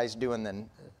then the guy's doing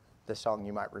the song,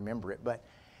 you might remember it. But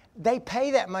they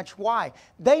pay that much. Why?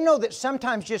 They know that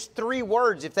sometimes just 3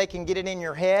 words, if they can get it in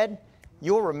your head,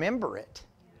 you'll remember it.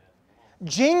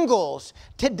 Jingles.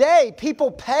 Today,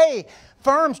 people pay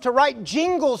firms to write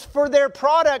jingles for their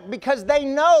product because they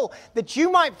know that you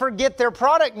might forget their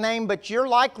product name, but you're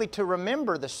likely to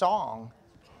remember the song,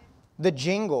 the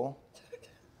jingle.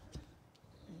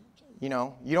 You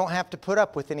know, you don't have to put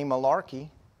up with any malarkey.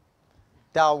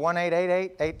 Dial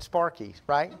 1-888-8-SPARKY,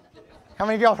 right? How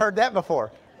many of y'all heard that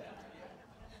before?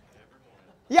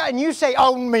 Yeah, and you say,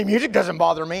 oh, music doesn't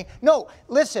bother me. No,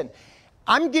 listen,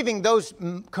 I'm giving those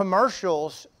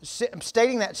commercials,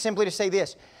 stating that simply to say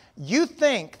this. You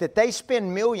think that they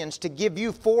spend millions to give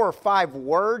you 4 or 5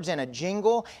 words and a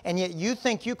jingle, and yet you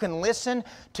think you can listen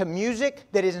to music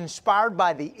that is inspired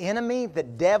by the enemy, the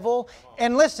devil.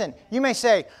 And listen, you may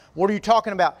say, what are you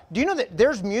talking about? Do you know that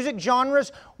there's music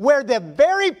genres where the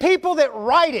very people that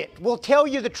write it will tell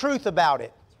you the truth about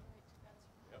it?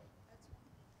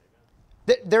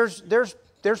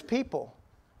 There's people.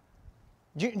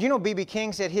 Do you know B.B.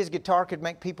 King said his guitar could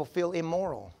make people feel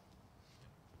immoral?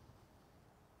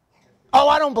 Oh,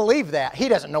 I don't believe that. He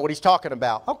doesn't know what he's talking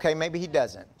about. Okay, maybe he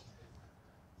doesn't.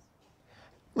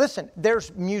 Listen,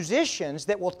 there's musicians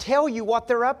that will tell you what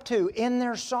they're up to in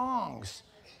their songs.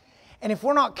 And if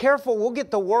we're not careful, we'll get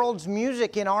the world's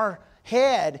music in our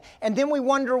head, and then we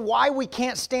wonder why we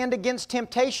can't stand against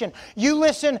temptation. You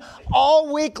listen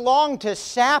all week long to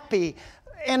sappy,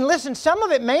 and listen, some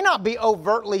of it may not be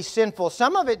overtly sinful.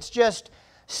 Some of it's just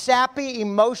sappy,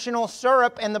 emotional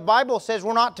syrup, and the Bible says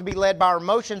we're not to be led by our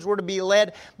emotions. We're to be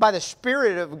led by the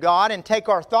Spirit of God and take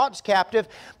our thoughts captive.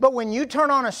 But when you turn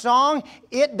on a song,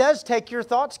 it does take your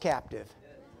thoughts captive.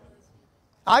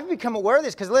 I've become aware of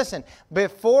this because, listen,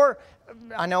 before,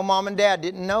 I know Mom and Dad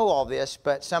didn't know all this,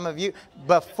 but some of you,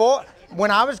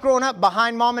 when I was growing up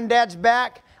behind Mom and Dad's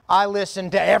back, I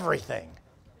listened to everything.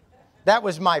 That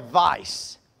was my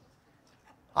vice.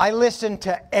 I listened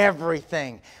to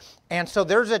everything. And so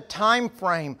there's a time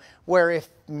frame where if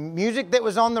music that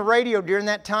was on the radio during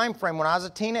that time frame when I was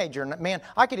a teenager, man,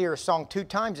 I could hear a song 2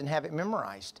 times and have it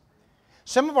memorized.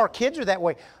 Some of our kids are that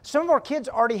way. Some of our kids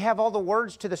already have all the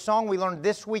words to the song we learned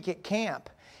this week at camp.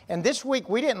 And this week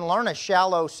we didn't learn a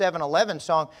shallow 7-Eleven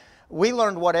song. We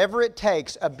learned Whatever It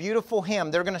Takes, a beautiful hymn.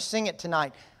 They're going to sing it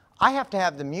tonight. I have to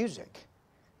have the music.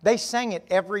 They sang it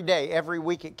every day, every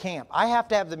week at camp. I have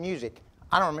to have the music.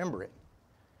 I don't remember it.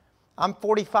 I'm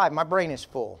 45. My brain is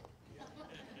full.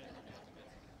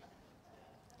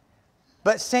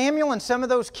 But Samuel and some of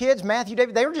those kids, Matthew,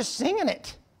 David, they were just singing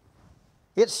it.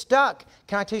 It stuck.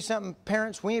 Can I tell you something,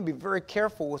 parents? We need to be very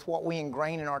careful with what we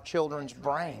ingrain in our children's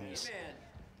brains. Amen.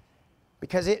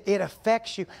 Because it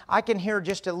affects you. I can hear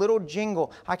just a little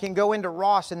jingle. I can go into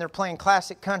Ross and they're playing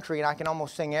classic country and I can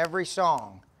almost sing every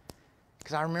song.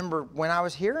 Because I remember when I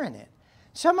was hearing it.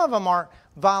 Some of them aren't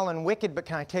vile and wicked, but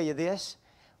can I tell you this?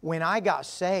 When I got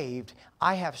saved,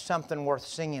 I have something worth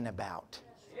singing about.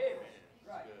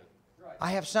 I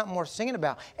have something worth singing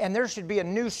about. And there should be a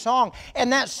new song.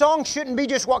 And that song shouldn't be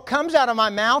just what comes out of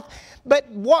my mouth, but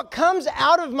what comes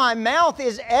out of my mouth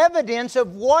is evidence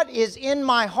of what is in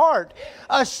my heart.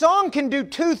 A song can do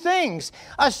 2 things.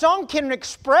 A song can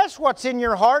express what's in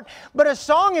your heart, but a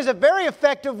song is a very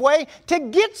effective way to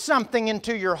get something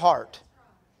into your heart.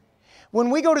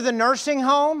 When we go to the nursing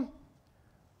home,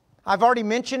 I've already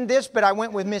mentioned this, but I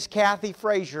went with Miss Kathy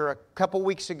Frazier a couple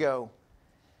weeks ago.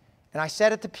 And I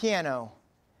sat at the piano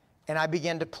and I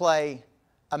began to play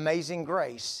Amazing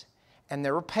Grace. And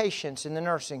there were patients in the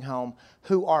nursing home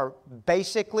who are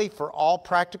basically, for all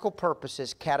practical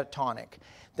purposes, catatonic.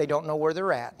 They don't know where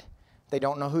they're at. They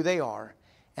don't know who they are.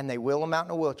 And they wheel them out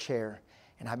in a wheelchair.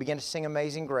 And I began to sing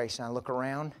Amazing Grace. And I look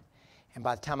around. And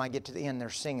by the time I get to the end, they're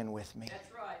singing with me.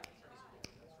 That's right.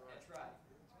 That's right.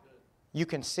 You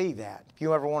can see that. If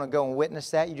you ever want to go and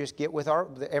witness that, you just get with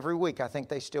every week. I think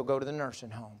they still go to the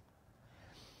nursing home.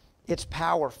 It's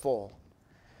powerful.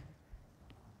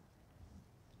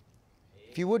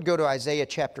 If you would go to Isaiah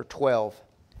chapter 12.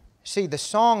 See, the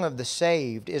song of the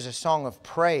saved is a song of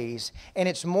praise, and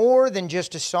it's more than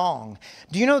just a song.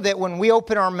 Do you know that when we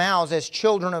open our mouths as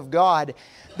children of God,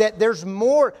 that there's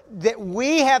more, that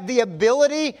we have the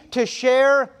ability to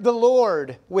share the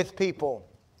Lord with people?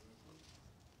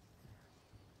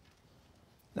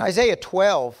 In Isaiah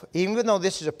 12, even though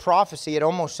this is a prophecy, it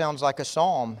almost sounds like a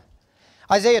psalm.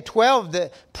 Isaiah 12,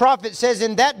 the prophet says,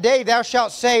 "In that day thou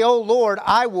shalt say, O Lord,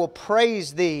 I will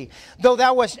praise Thee. Though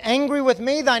Thou wast angry with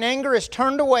me, Thine anger is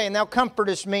turned away, and Thou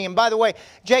comfortest me." And by the way,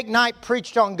 Jake Knight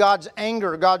preached on God's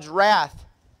anger, God's wrath.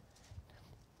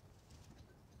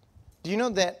 Do you know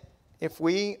that if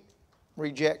we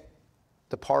reject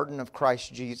the pardon of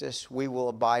Christ Jesus, we will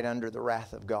abide under the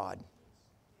wrath of God?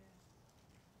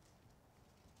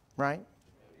 Right?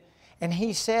 And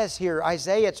he says here,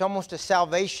 Isaiah, it's almost a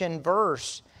salvation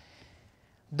verse.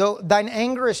 Though thine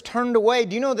anger is turned away.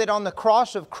 Do you know that on the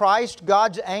cross of Christ,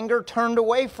 God's anger turned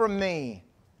away from me?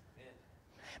 Amen.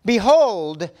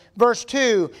 Behold, verse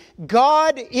 2,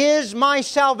 God is my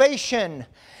salvation.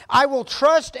 I will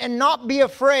trust and not be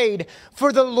afraid,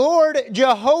 for the Lord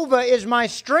Jehovah is my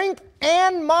strength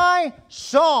and my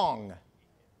song.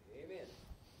 Amen.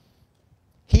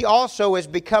 He also has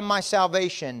become my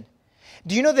salvation.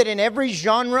 Do you know that in every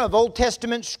genre of Old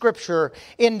Testament Scripture,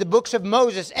 in the books of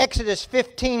Moses, Exodus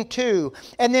 15:2,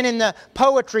 and then in the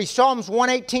poetry, Psalms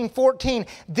 118:14,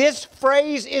 this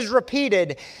phrase is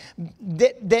repeated,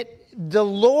 that the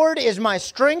Lord is my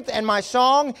strength and my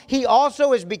song. He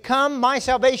also has become my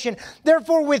salvation.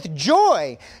 Therefore with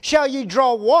joy shall ye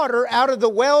draw water out of the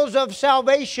wells of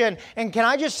salvation. And can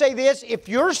I just say this? If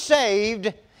you're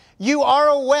saved, you are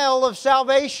a well of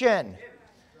salvation.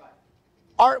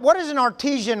 What is an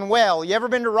artesian well? You ever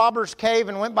been to Robbers Cave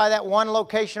and went by that one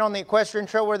location on the equestrian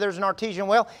trail where there's an artesian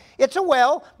well? It's a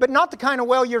well, but not the kind of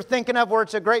well you're thinking of where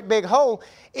it's a great big hole.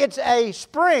 It's a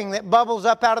spring that bubbles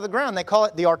up out of the ground. They call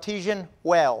it the artesian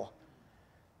well.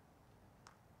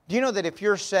 Do you know that if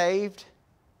you're saved,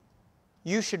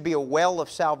 you should be a well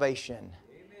of salvation?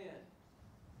 Amen.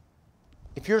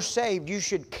 If you're saved, you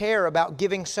should care about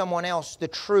giving someone else the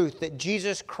truth that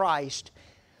Jesus Christ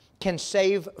can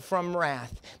save from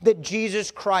wrath, that Jesus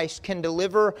Christ can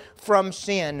deliver from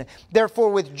sin.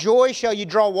 Therefore with joy shall ye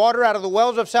draw water out of the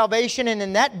wells of salvation, and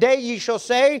in that day ye shall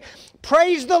say,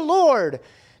 Praise the Lord,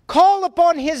 call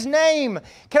upon His name.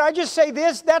 Can I just say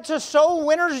this? That's a soul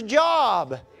winner's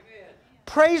job. Amen.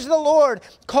 Praise the Lord,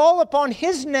 call upon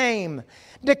His name.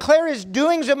 Declare His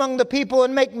doings among the people,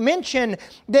 and make mention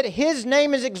that His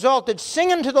name is exalted.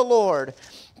 Sing unto the Lord,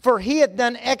 for He hath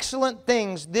done excellent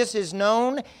things. This is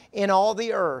known in all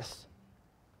the earth.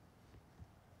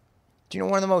 Do you know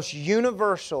one of the most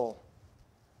universal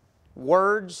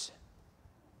words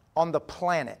on the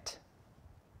planet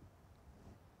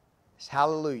is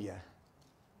hallelujah.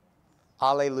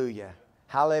 Alleluia.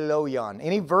 Hallelujah.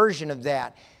 Any version of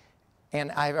that.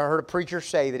 And I heard a preacher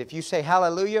say that if you say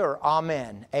hallelujah or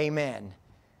amen, amen,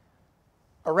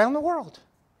 around the world.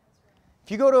 If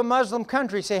you go to a Muslim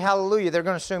country, say hallelujah, they're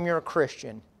going to assume you're a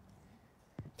Christian.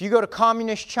 If you go to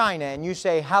communist China and you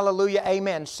say hallelujah,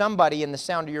 amen, somebody in the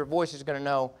sound of your voice is going to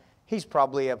know he's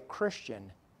probably a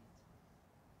Christian.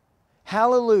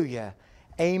 Hallelujah,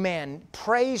 amen.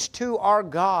 Praise to our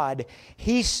God.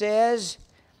 He says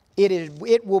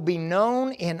it will be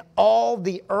known in all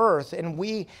the earth. And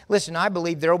listen, I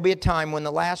believe there will be a time when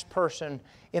the last person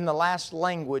in the last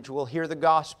language will hear the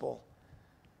gospel.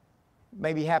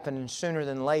 Maybe happening sooner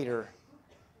than later.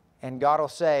 And God will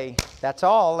say, that's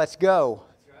all, let's go.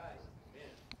 That's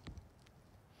right.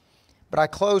 But I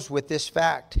close with this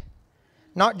fact.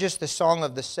 Not just the song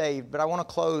of the saved, but I want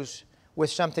to close with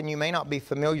something you may not be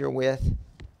familiar with.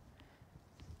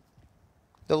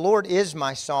 The Lord is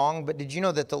my song, but did you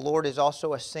know that the Lord is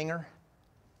also a singer?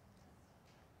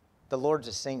 The Lord's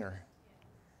a singer.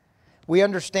 We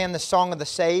understand the song of the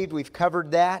saved. We've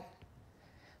covered that.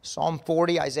 Psalm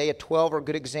 40, Isaiah 12 are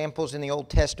good examples in the Old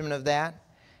Testament of that.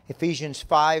 Ephesians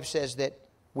 5 says that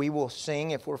we will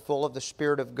sing if we're full of the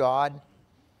Spirit of God.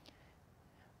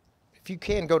 If you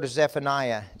can, go to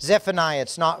Zephaniah. Zephaniah,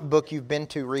 it's not a book you've been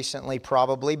to recently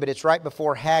probably, but it's right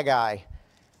before Haggai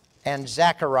and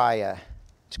Zechariah.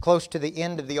 It's close to the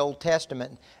end of the Old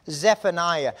Testament.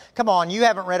 Zephaniah. Come on, you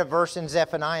haven't read a verse in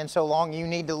Zephaniah in so long, you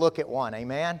need to look at one.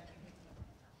 Amen?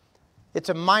 It's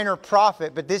a minor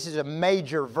prophet, but this is a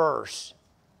major verse.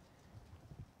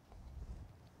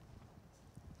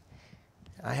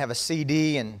 I have a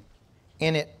CD, and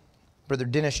in it, Brother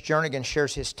Dennis Jernigan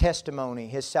shares his testimony,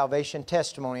 his salvation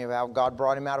testimony of how God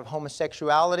brought him out of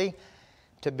homosexuality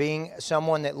to being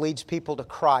someone that leads people to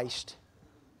Christ.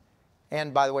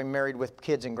 And, by the way, married with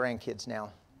kids and grandkids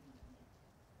now.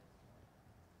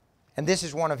 And this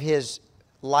is one of his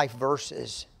life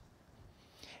verses.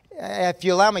 If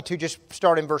you allow me to, just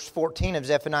start in verse 14 of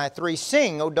Zephaniah 3.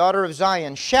 Sing, O daughter of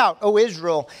Zion. Shout, O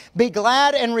Israel. Be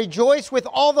glad and rejoice with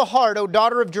all the heart, O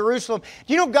daughter of Jerusalem.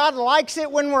 Do you know God likes it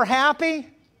when we're happy?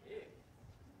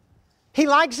 He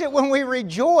likes it when we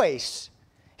rejoice.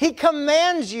 He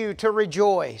commands you to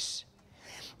rejoice.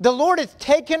 The Lord hath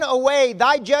taken away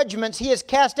thy judgments. He has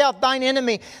cast out thine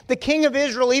enemy. The King of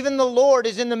Israel, even the Lord,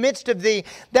 is in the midst of thee.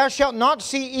 Thou shalt not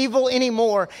see evil any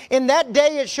more. In that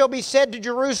day it shall be said to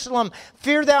Jerusalem,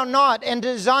 fear thou not, and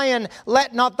to Zion,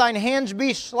 let not thine hands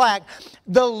be slack.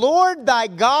 The Lord thy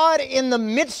God in the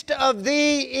midst of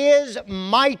thee is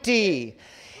mighty.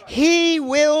 He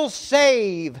will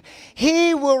save.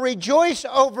 He will rejoice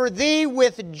over thee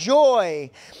with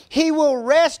joy. He will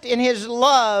rest in His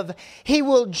love. He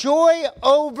will joy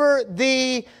over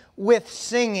thee with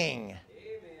singing.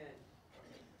 Amen.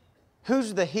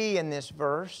 Who's the He in this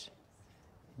verse?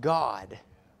 God.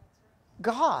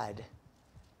 God.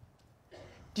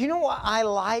 Do you know what I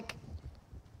like?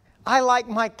 I like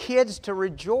my kids to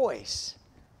rejoice.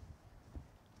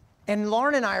 And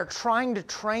Lauren and I are trying to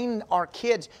train our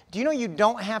kids. Do you know you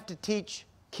don't have to teach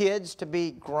kids to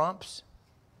be grumps?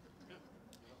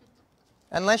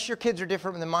 Unless your kids are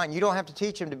different than mine, you don't have to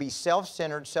teach them to be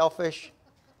self-centered, selfish,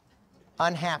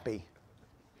 unhappy.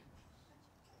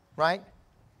 Right?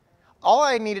 All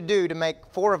I need to do to make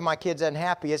 4 of my kids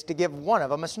unhappy is to give one of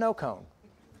them a snow cone.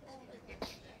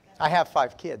 I have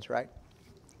 5 kids, right?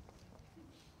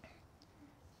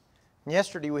 And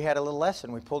yesterday we had a little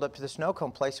lesson. We pulled up to the snow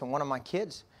cone place and one of my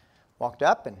kids walked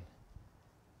up and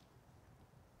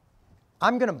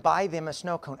I'm going to buy them a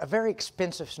snow cone, a very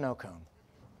expensive snow cone.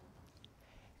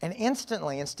 And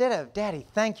instantly, instead of, Daddy,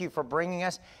 thank you for bringing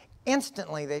us,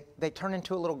 instantly they turn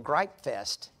into a little gripe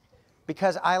fest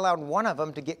because I allowed one of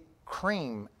them to get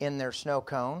cream in their snow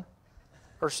cone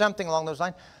or something along those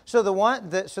lines. So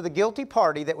the guilty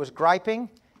party that was griping,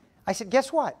 I said,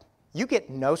 guess what? You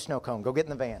get no snow cone. Go get in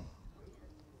the van.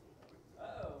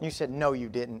 You said, no, you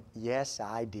didn't. Yes,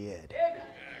 I did.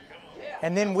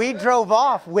 And then we drove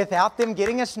off without them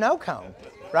getting a snow cone,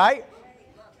 right?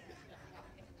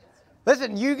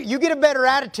 Listen, you get a better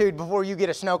attitude before you get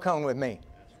a snow cone with me.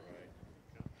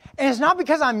 And it's not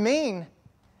because I'm mean,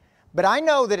 but I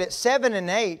know that at 7 and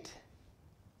 8,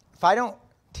 if I don't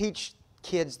teach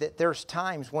kids that there's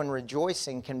times when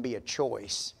rejoicing can be a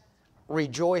choice.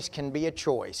 Rejoice can be a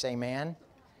choice, amen?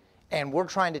 And we're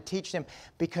trying to teach them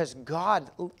because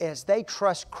God, as they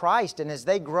trust Christ and as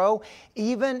they grow,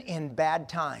 even in bad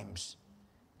times,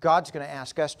 God's going to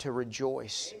ask us to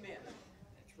rejoice. Amen.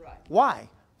 That's right. Why?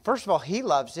 First of all, He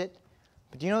loves it.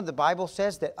 But do you know the Bible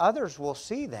says that others will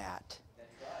see that?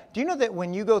 That's right. Do you know that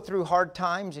when you go through hard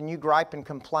times and you gripe and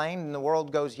complain and the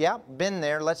world goes, yeah, been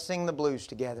there, let's sing the blues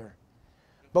together.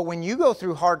 But when you go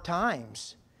through hard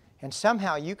times and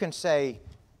somehow you can say,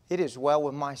 it is well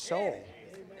with my soul.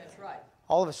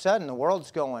 All of a sudden, the world's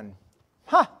going,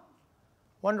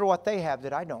 wonder what they have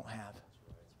that I don't have.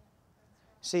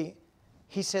 See,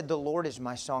 He said, the Lord is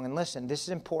my song. And listen, this is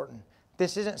important.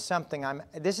 This isn't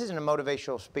this isn't a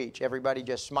motivational speech. Everybody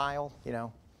just smile, you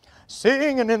know.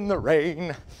 Singing in the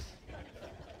rain.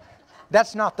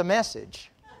 That's not the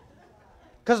message.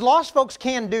 Because lost folks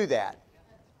can do that.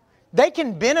 They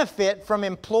can benefit from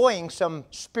employing some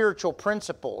spiritual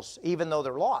principles, even though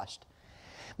they're lost.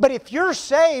 But if you're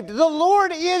saved, the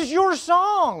Lord is your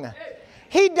song.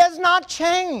 He does not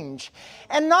change.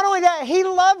 And not only that, He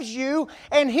loves you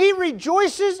and He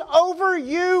rejoices over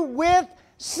you with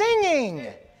singing.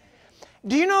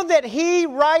 Do you know that He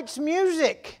writes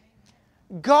music?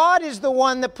 God is the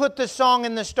one that put the song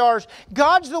in the stars.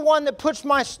 God's the one that puts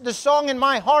the song in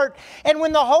my heart. And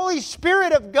when the Holy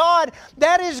Spirit of God,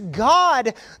 that is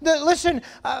God,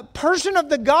 person of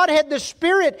the Godhead, the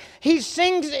Spirit, He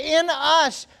sings in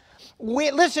us.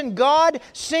 Listen, God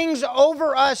sings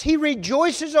over us. He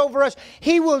rejoices over us.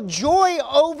 He will joy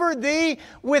over thee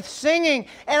with singing.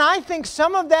 And I think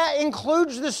some of that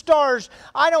includes the stars.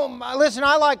 Listen,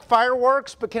 I like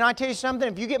fireworks, but can I tell you something?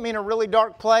 If you get me in a really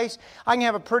dark place, I can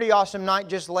have a pretty awesome night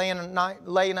just laying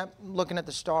up looking at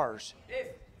the stars.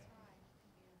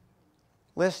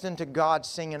 Listening to God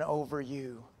singing over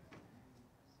you.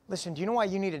 Listen, do you know why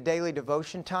you need a daily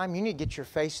devotion time? You need to get your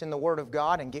face in the Word of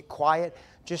God and get quiet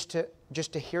just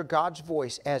to hear God's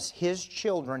voice. As His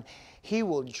children, He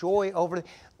will joy over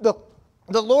the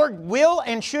Lord will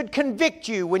and should convict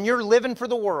you when you're living for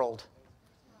the world.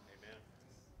 Amen.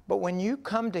 But when you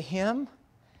come to Him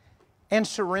and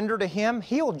surrender to Him,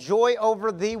 He'll joy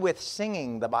over thee with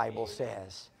singing, the Bible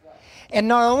says. And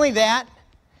not only that,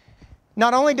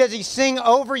 not only does He sing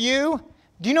over you,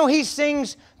 do you know He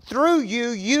sings through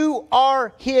you? You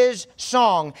are His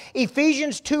song.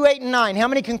 Ephesians 2:8-9. How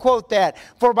many can quote that?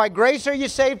 For by grace are you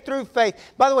saved through faith.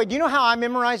 By the way, do you know how I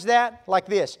memorized that? Like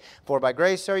this. For by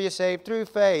grace are you saved through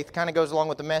faith. Kind of goes along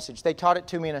with the message. They taught it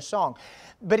to me in a song.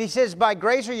 But he says, by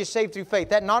grace are you saved through faith.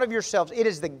 That not of yourselves. It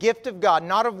is the gift of God,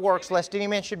 not of works, lest any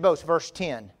man should boast. Verse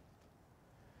 10.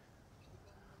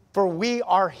 For we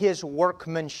are His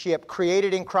workmanship,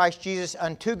 created in Christ Jesus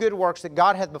unto good works that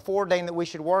God hath before ordained that we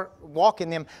should walk in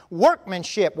them.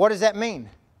 Workmanship, what does that mean? Do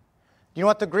you know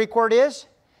what the Greek word is?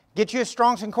 Get you a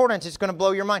Strong's Concordance, it's going to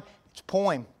blow your mind. It's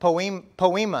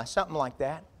poema, something like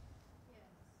that.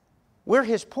 We're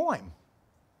His poem.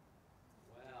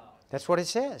 That's what it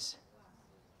says.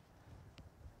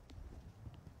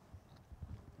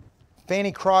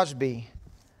 Fanny Crosby,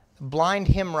 blind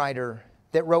hymn writer,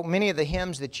 that wrote many of the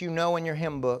hymns that you know in your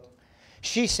hymn book.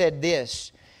 She said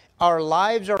this, our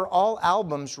lives are all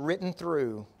albums written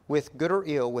through, with good or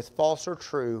ill, with false or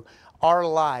true. Our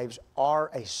lives are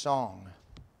a song.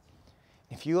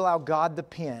 If you allow God the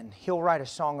pen, He'll write a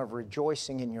song of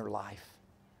rejoicing in your life.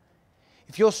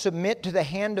 If you'll submit to the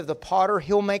hand of the potter,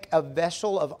 He'll make a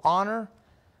vessel of honor.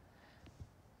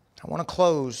 I want to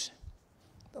close.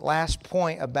 The last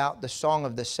point about the song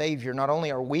of the Savior. Not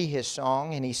only are we His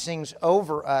song, and He sings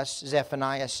over us,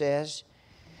 Zephaniah says,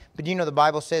 but you know the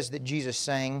Bible says that Jesus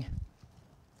sang.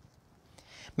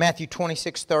 Matthew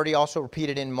 26:30, also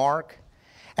repeated in Mark.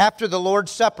 After the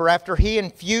Lord's Supper, after He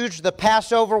infused the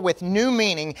Passover with new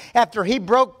meaning, after He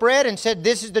broke bread and said,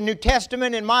 this is the New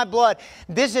Testament in my blood,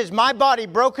 this is my body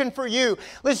broken for you.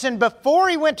 Listen, before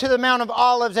He went to the Mount of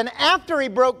Olives and after He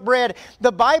broke bread,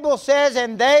 the Bible says,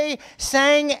 and they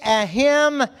sang a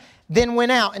hymn, then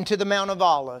went out into the Mount of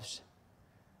Olives.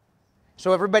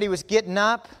 So everybody was getting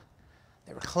up,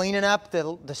 they were cleaning up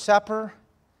the supper,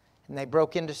 and they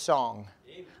broke into song.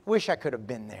 I wish I could have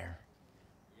been there.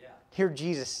 Hear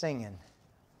Jesus singing.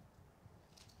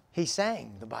 He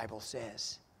sang, the Bible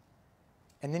says.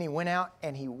 And then He went out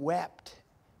and He wept.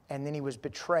 And then He was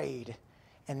betrayed.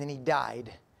 And then He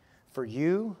died for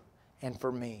you and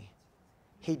for me.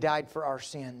 He died for our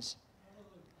sins.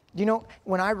 You know,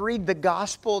 when I read the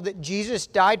gospel that Jesus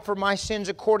died for my sins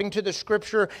according to the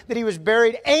Scripture, that He was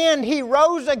buried and He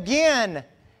rose again.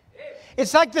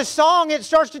 It's like the song, it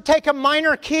starts to take a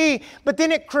minor key, but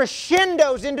then it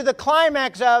crescendos into the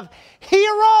climax of, He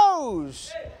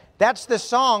arose. That's the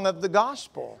song of the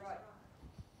gospel.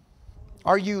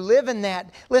 Are you living that?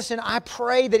 Listen, I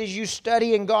pray that as you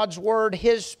study in God's Word,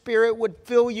 His Spirit would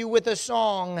fill you with a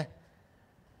song.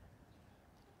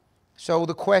 So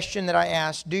the question that I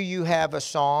ask, do you have a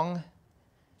song?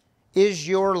 Is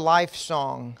your life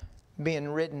song being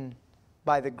written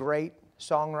by the great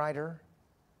songwriter?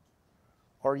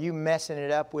 Or are you messing it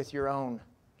up with your own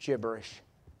gibberish?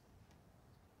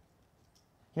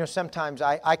 You know, sometimes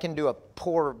I can do a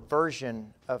poor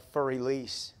version of For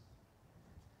Release.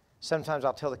 Sometimes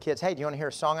I'll tell the kids, hey, do you want to hear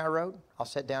a song I wrote? I'll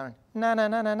sit down and, na, na,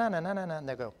 na, na, na, na, na, na, and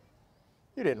they'll go,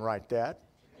 you didn't write that.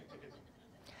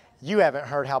 You haven't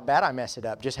heard how bad I mess it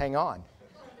up. Just hang on.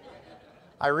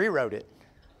 I rewrote it.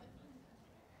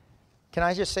 Can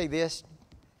I just say this?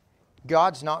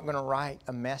 God's not going to write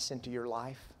a mess into your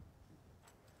life.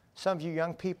 Some of you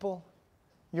young people,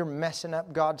 you're messing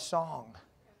up God's song.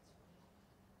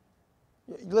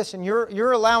 Listen,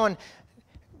 you're allowing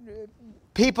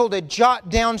people to jot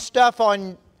down stuff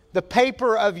on the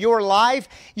paper of your life.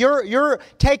 You're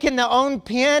taking the own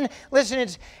pen. Listen,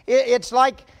 it's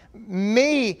like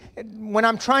me when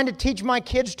I'm trying to teach my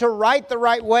kids to write the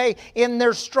right way in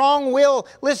their strong will.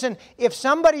 Listen, if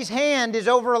somebody's hand is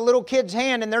over a little kid's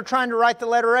hand and they're trying to write the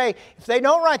letter A, if they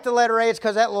don't write the letter A, it's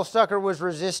because that little sucker was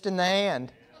resisting the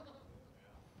hand.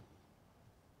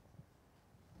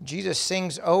 Jesus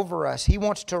sings over us. He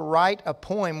wants to write a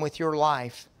poem with your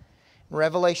life.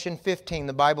 Revelation 15,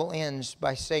 the Bible ends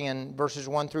by saying, verses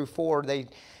 1 through 4,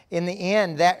 in the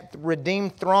end, that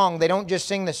redeemed throng, they don't just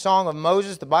sing the song of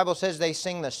Moses. The Bible says they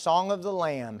sing the song of the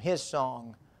Lamb, His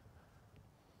song.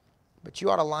 But you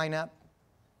ought to line up.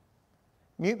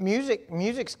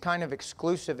 Music's kind of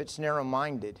exclusive. It's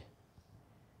narrow-minded.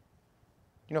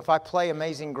 You know, if I play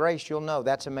Amazing Grace, you'll know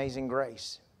that's Amazing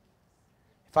Grace.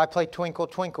 If I play Twinkle,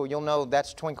 Twinkle, you'll know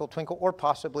that's Twinkle, Twinkle, or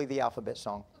possibly the alphabet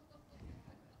song.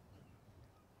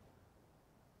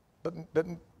 But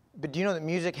do you know that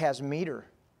music has meter?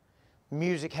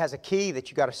 Music has a key that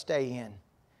you got to stay in.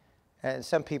 And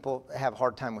some people have a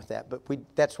hard time with that, but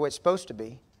that's the way it's supposed to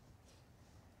be.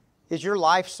 Is your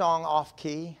life song off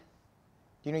key?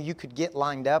 You know, you could get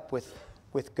lined up with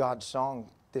God's song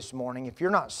this morning. If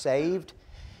you're not saved,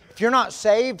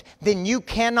 then you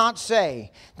cannot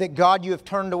say that, God, you have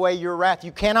turned away your wrath.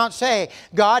 You cannot say,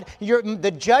 God,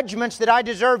 the judgments that I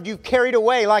deserved, you've carried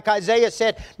away, like Isaiah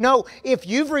said. No, if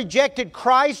you've rejected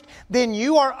Christ, then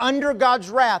you are under God's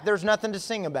wrath. There's nothing to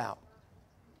sing about.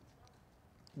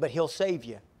 But He'll save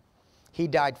you. He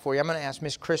died for you. I'm going to ask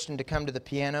Miss Kristen to come to the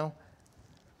piano.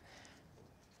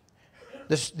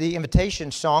 The invitation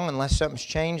song, unless something's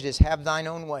changed, is Have Thine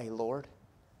Own Way, Lord.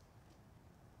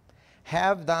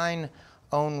 Have Thine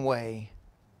Own Way.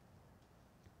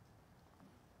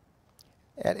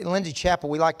 At Lindsey Chapel,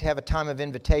 we like to have a time of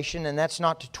invitation, and that's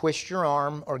not to twist your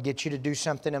arm or get you to do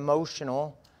something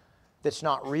emotional that's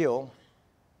not real.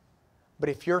 But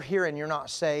if you're here and you're not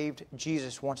saved,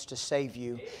 Jesus wants to save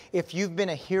you. If you've been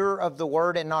a hearer of the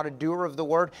Word and not a doer of the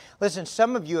Word, listen,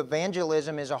 some of you,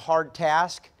 evangelism is a hard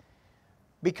task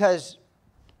because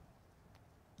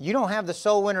you don't have the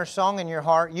soul winner song in your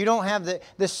heart. You don't have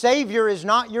the Savior is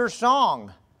not your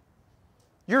song.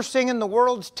 You're singing the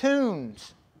world's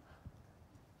tunes.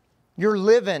 You're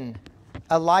living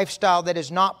a lifestyle that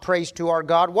is not praise to our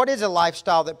God. What is a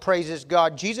lifestyle that praises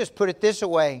God? Jesus put it this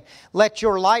way: let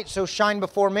your light so shine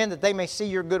before men that they may see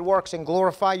your good works and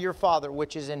glorify your Father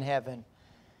which is in heaven.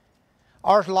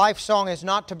 Our life song is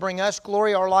not to bring us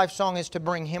glory. Our life song is to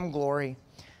bring Him glory.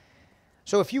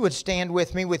 So if you would stand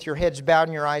with me with your heads bowed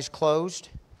and your eyes closed.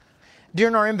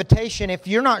 During our invitation, if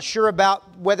you're not sure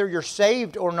about whether you're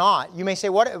saved or not, you may say,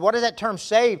 what is that term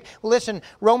saved? Well, listen,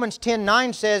 Romans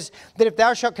 10:9 says that if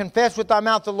thou shalt confess with thy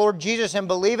mouth the Lord Jesus and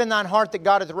believe in thine heart that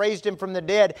God hath raised Him from the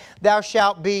dead, thou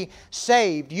shalt be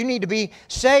saved. You need to be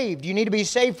saved. You need to be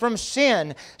saved from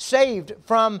sin, saved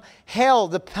from hell,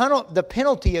 the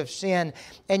penalty of sin.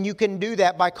 And you can do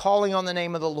that by calling on the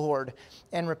name of the Lord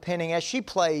and repenting. As she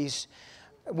plays,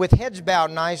 with heads bowed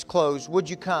and eyes closed, would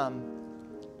you come?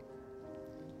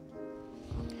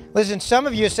 Listen, some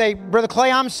of you say, Brother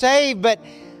Clay, I'm saved, but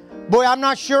boy, I'm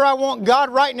not sure I want God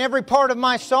writing every part of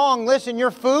my song. Listen,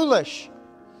 you're foolish.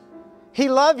 He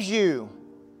loves you.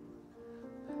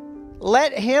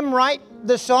 Let Him write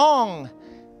the song.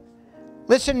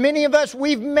 Listen, many of us,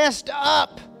 we've messed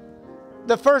up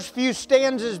the first few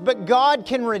stanzas, but God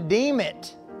can redeem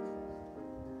it.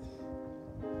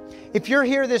 If you're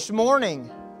here this morning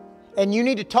and you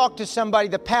need to talk to somebody,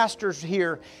 the pastor's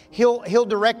here. He'll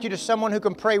direct you to someone who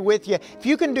can pray with you. If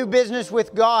you can do business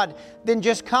with God, then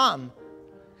just come.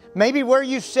 Maybe where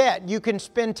you sit, you can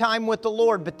spend time with the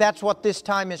Lord, but that's what this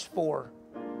time is for.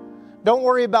 Don't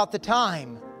worry about the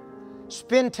time.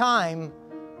 Spend time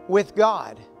with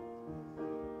God.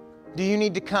 Do you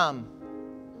need to come?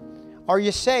 Are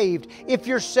you saved? If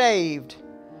you're saved,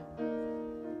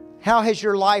 how has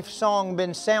your life song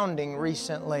been sounding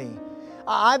recently?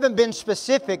 I haven't been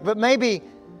specific, but maybe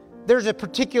there's a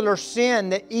particular sin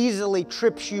that easily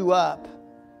trips you up,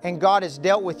 and God has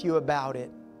dealt with you about it.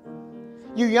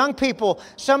 You young people,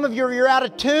 some of you, you're out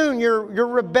of tune. You're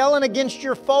rebelling against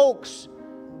your folks.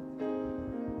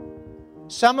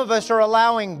 Some of us are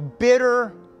allowing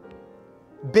bitterness,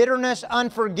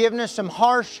 unforgiveness, some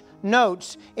harsh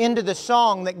notes into the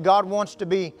song that God wants to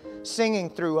be singing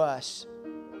through us.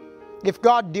 If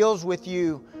God deals with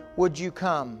you, would you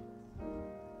come?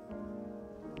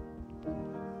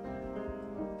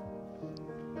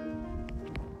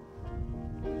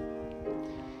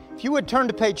 If you would turn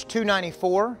to page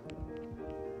 294.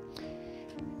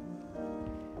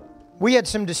 We had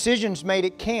some decisions made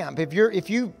at camp. If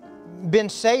you've been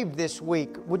saved this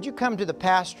week, would you come to the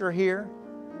pastor here?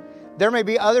 There may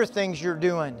be other things you're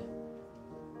doing.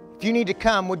 If you need to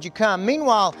come, would you come?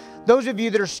 Meanwhile, those of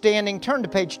you that are standing, turn to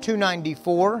page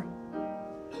 294.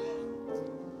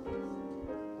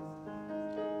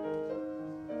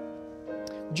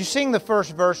 Would you sing the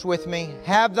first verse with me?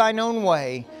 Have thine own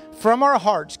way. From our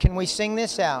hearts, can we sing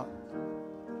this out?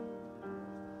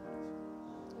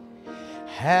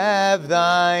 Have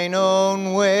thine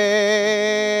own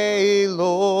way,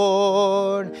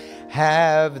 Lord.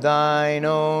 Have thine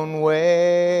own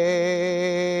way.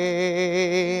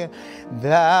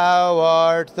 Thou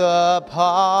art the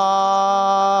potter,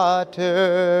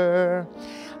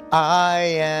 I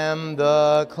am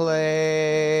the clay.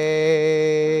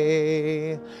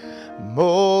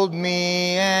 Mold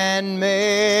me and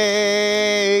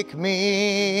make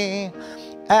me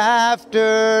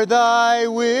after thy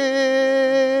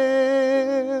will,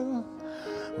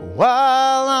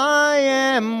 while I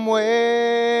am waiting,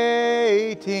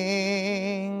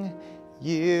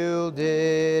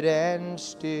 yielded and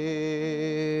still.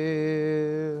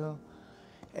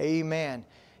 Amen.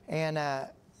 And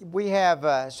we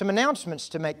have some announcements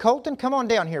to make. Colton, come on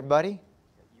down here, buddy.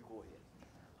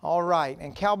 All right.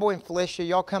 And Cowboy and Felicia,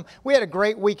 y'all come. We had a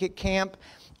great week at camp.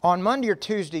 On Monday or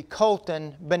Tuesday,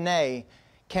 Colton Benet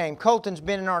came. Colton's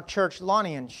been in our church.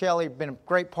 Lonnie and Shelley have been a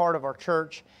great part of our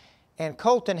church. And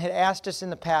Colton had asked us in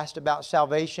the past about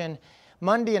salvation.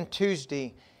 Monday and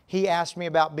Tuesday, he asked me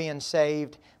about being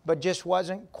saved, but just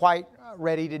wasn't quite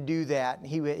ready to do that.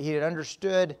 He had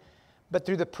understood, but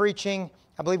through the preaching,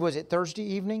 I believe, was it Thursday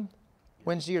evening?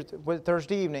 Wednesday or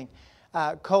Thursday evening,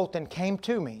 Colton came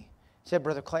to me, said,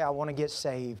 Brother Clay, I want to get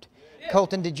saved. Yeah.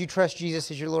 Colton, did you trust Jesus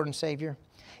as your Lord and Savior?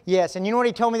 Yes. And you know what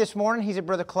he told me this morning? He said,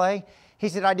 Brother Clay, he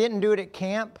said, I didn't do it at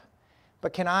camp,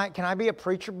 but can I be a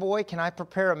preacher boy? Can I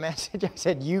prepare a message? I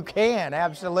said, you can,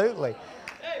 absolutely.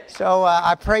 So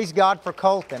I praise God for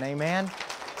Colton, amen.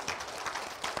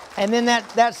 And then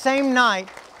that same night,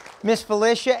 Miss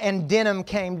Felicia and Denham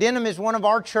came. Denham is one of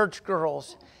our church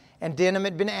girls. And Denham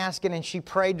had been asking, and she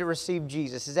prayed to receive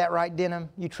Jesus. Is that right, Denham?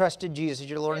 You trusted Jesus as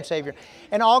your Lord and Savior.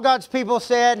 And all God's people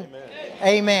said,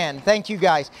 Amen. Thank you,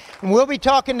 guys. And we'll be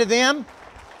talking to them.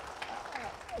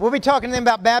 We'll be talking to them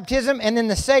about baptism. And then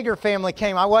the Sager family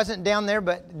came. I wasn't down there,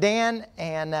 but Dan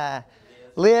and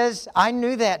Liz, I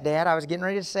knew that, Dad. I was getting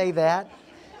ready to say that.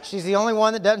 She's the only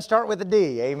one that doesn't start with a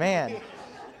D. Amen.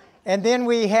 And then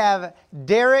we have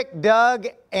Derek, Doug,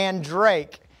 and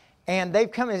Drake. And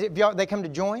they've come, they come to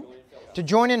join? To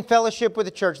join in fellowship with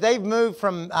the church. They've moved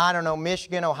from, I don't know,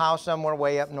 Michigan, Ohio, somewhere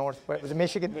way up north. What, was it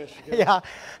Michigan? Michigan. Yeah.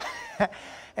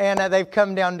 And they've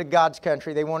come down to God's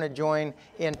country. They want to join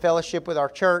in fellowship with our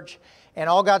church. And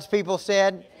all God's people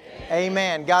said,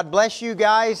 Amen. God bless you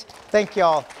guys. Thank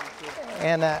y'all.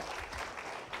 And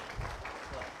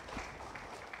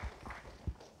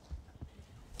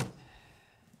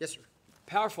yes, sir.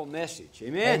 Powerful message.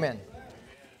 Amen. Amen.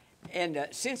 And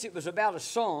since it was about a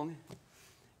song,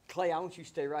 Clay, I want you to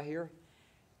stay right here.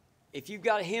 If you've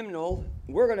got a hymnal,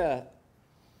 we're going to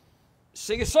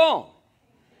sing a song.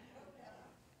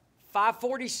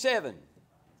 547.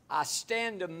 I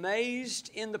stand amazed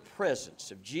in the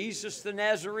presence of Jesus the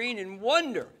Nazarene and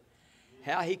wonder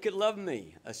how he could love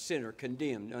me, a sinner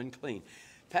condemned, unclean.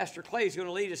 Pastor Clay is going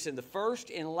to lead us in the first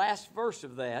and last verse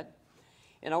of that.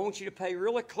 And I want you to pay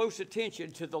really close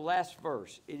attention to the last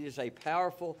verse. It is a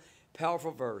powerful,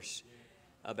 powerful verse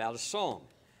about a song.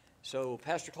 So,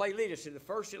 Pastor Clay, lead us in the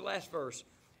first and last verse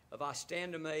of I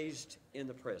Stand Amazed in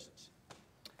the Presence.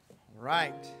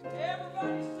 Right.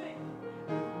 Everybody sing.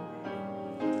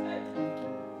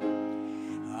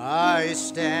 I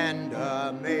stand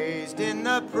amazed in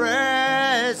the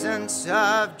presence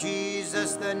of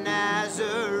Jesus the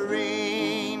Nazarene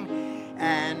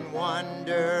and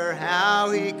wonder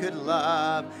how he could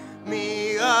love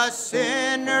me, a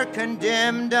sinner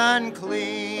condemned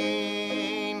unclean.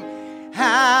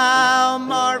 How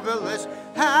marvelous,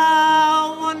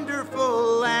 how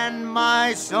wonderful, and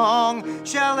my song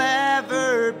shall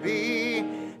ever be.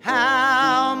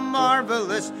 How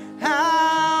marvelous,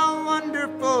 how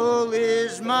wonderful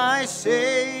is my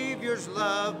Savior's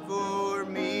love for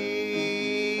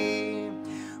me.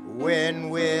 When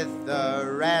with the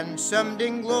ransomed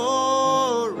in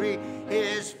glory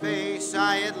his face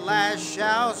I at last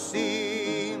shall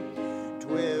see,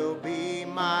 'twill be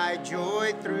my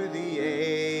joy through the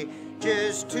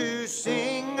ages to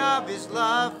sing of his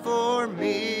love for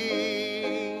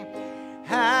me.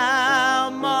 How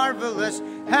marvelous,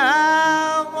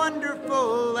 how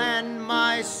wonderful, and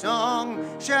my song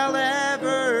shall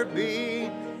ever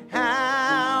be.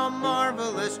 How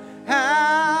marvelous,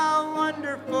 how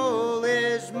wonderful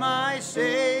is my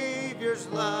Savior's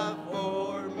love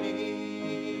for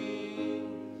me.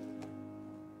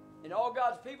 And all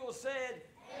God's people said,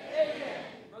 Amen.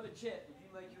 Brother Chet, would you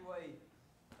make your way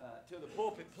to the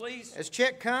pulpit, please? As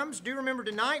Chet comes, do remember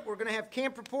tonight we're going to have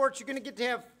camp reports. You're going to get to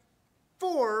have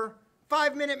 4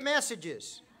 5-minute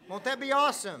messages. Won't that be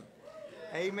awesome?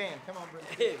 Amen. Come on,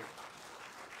 brother.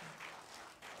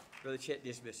 Brother Chet,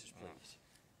 dismiss us, please.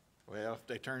 Well, if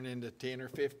they turn into 10 or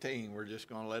 15, we're just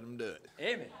going to let them do it.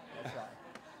 Amen. That's right.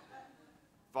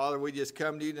 Father, we just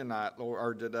come to you tonight, Lord,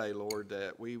 or today, Lord,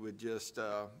 that we would just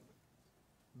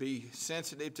be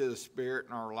sensitive to the Spirit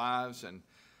in our lives. And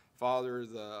Father,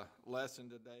 the lesson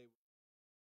today.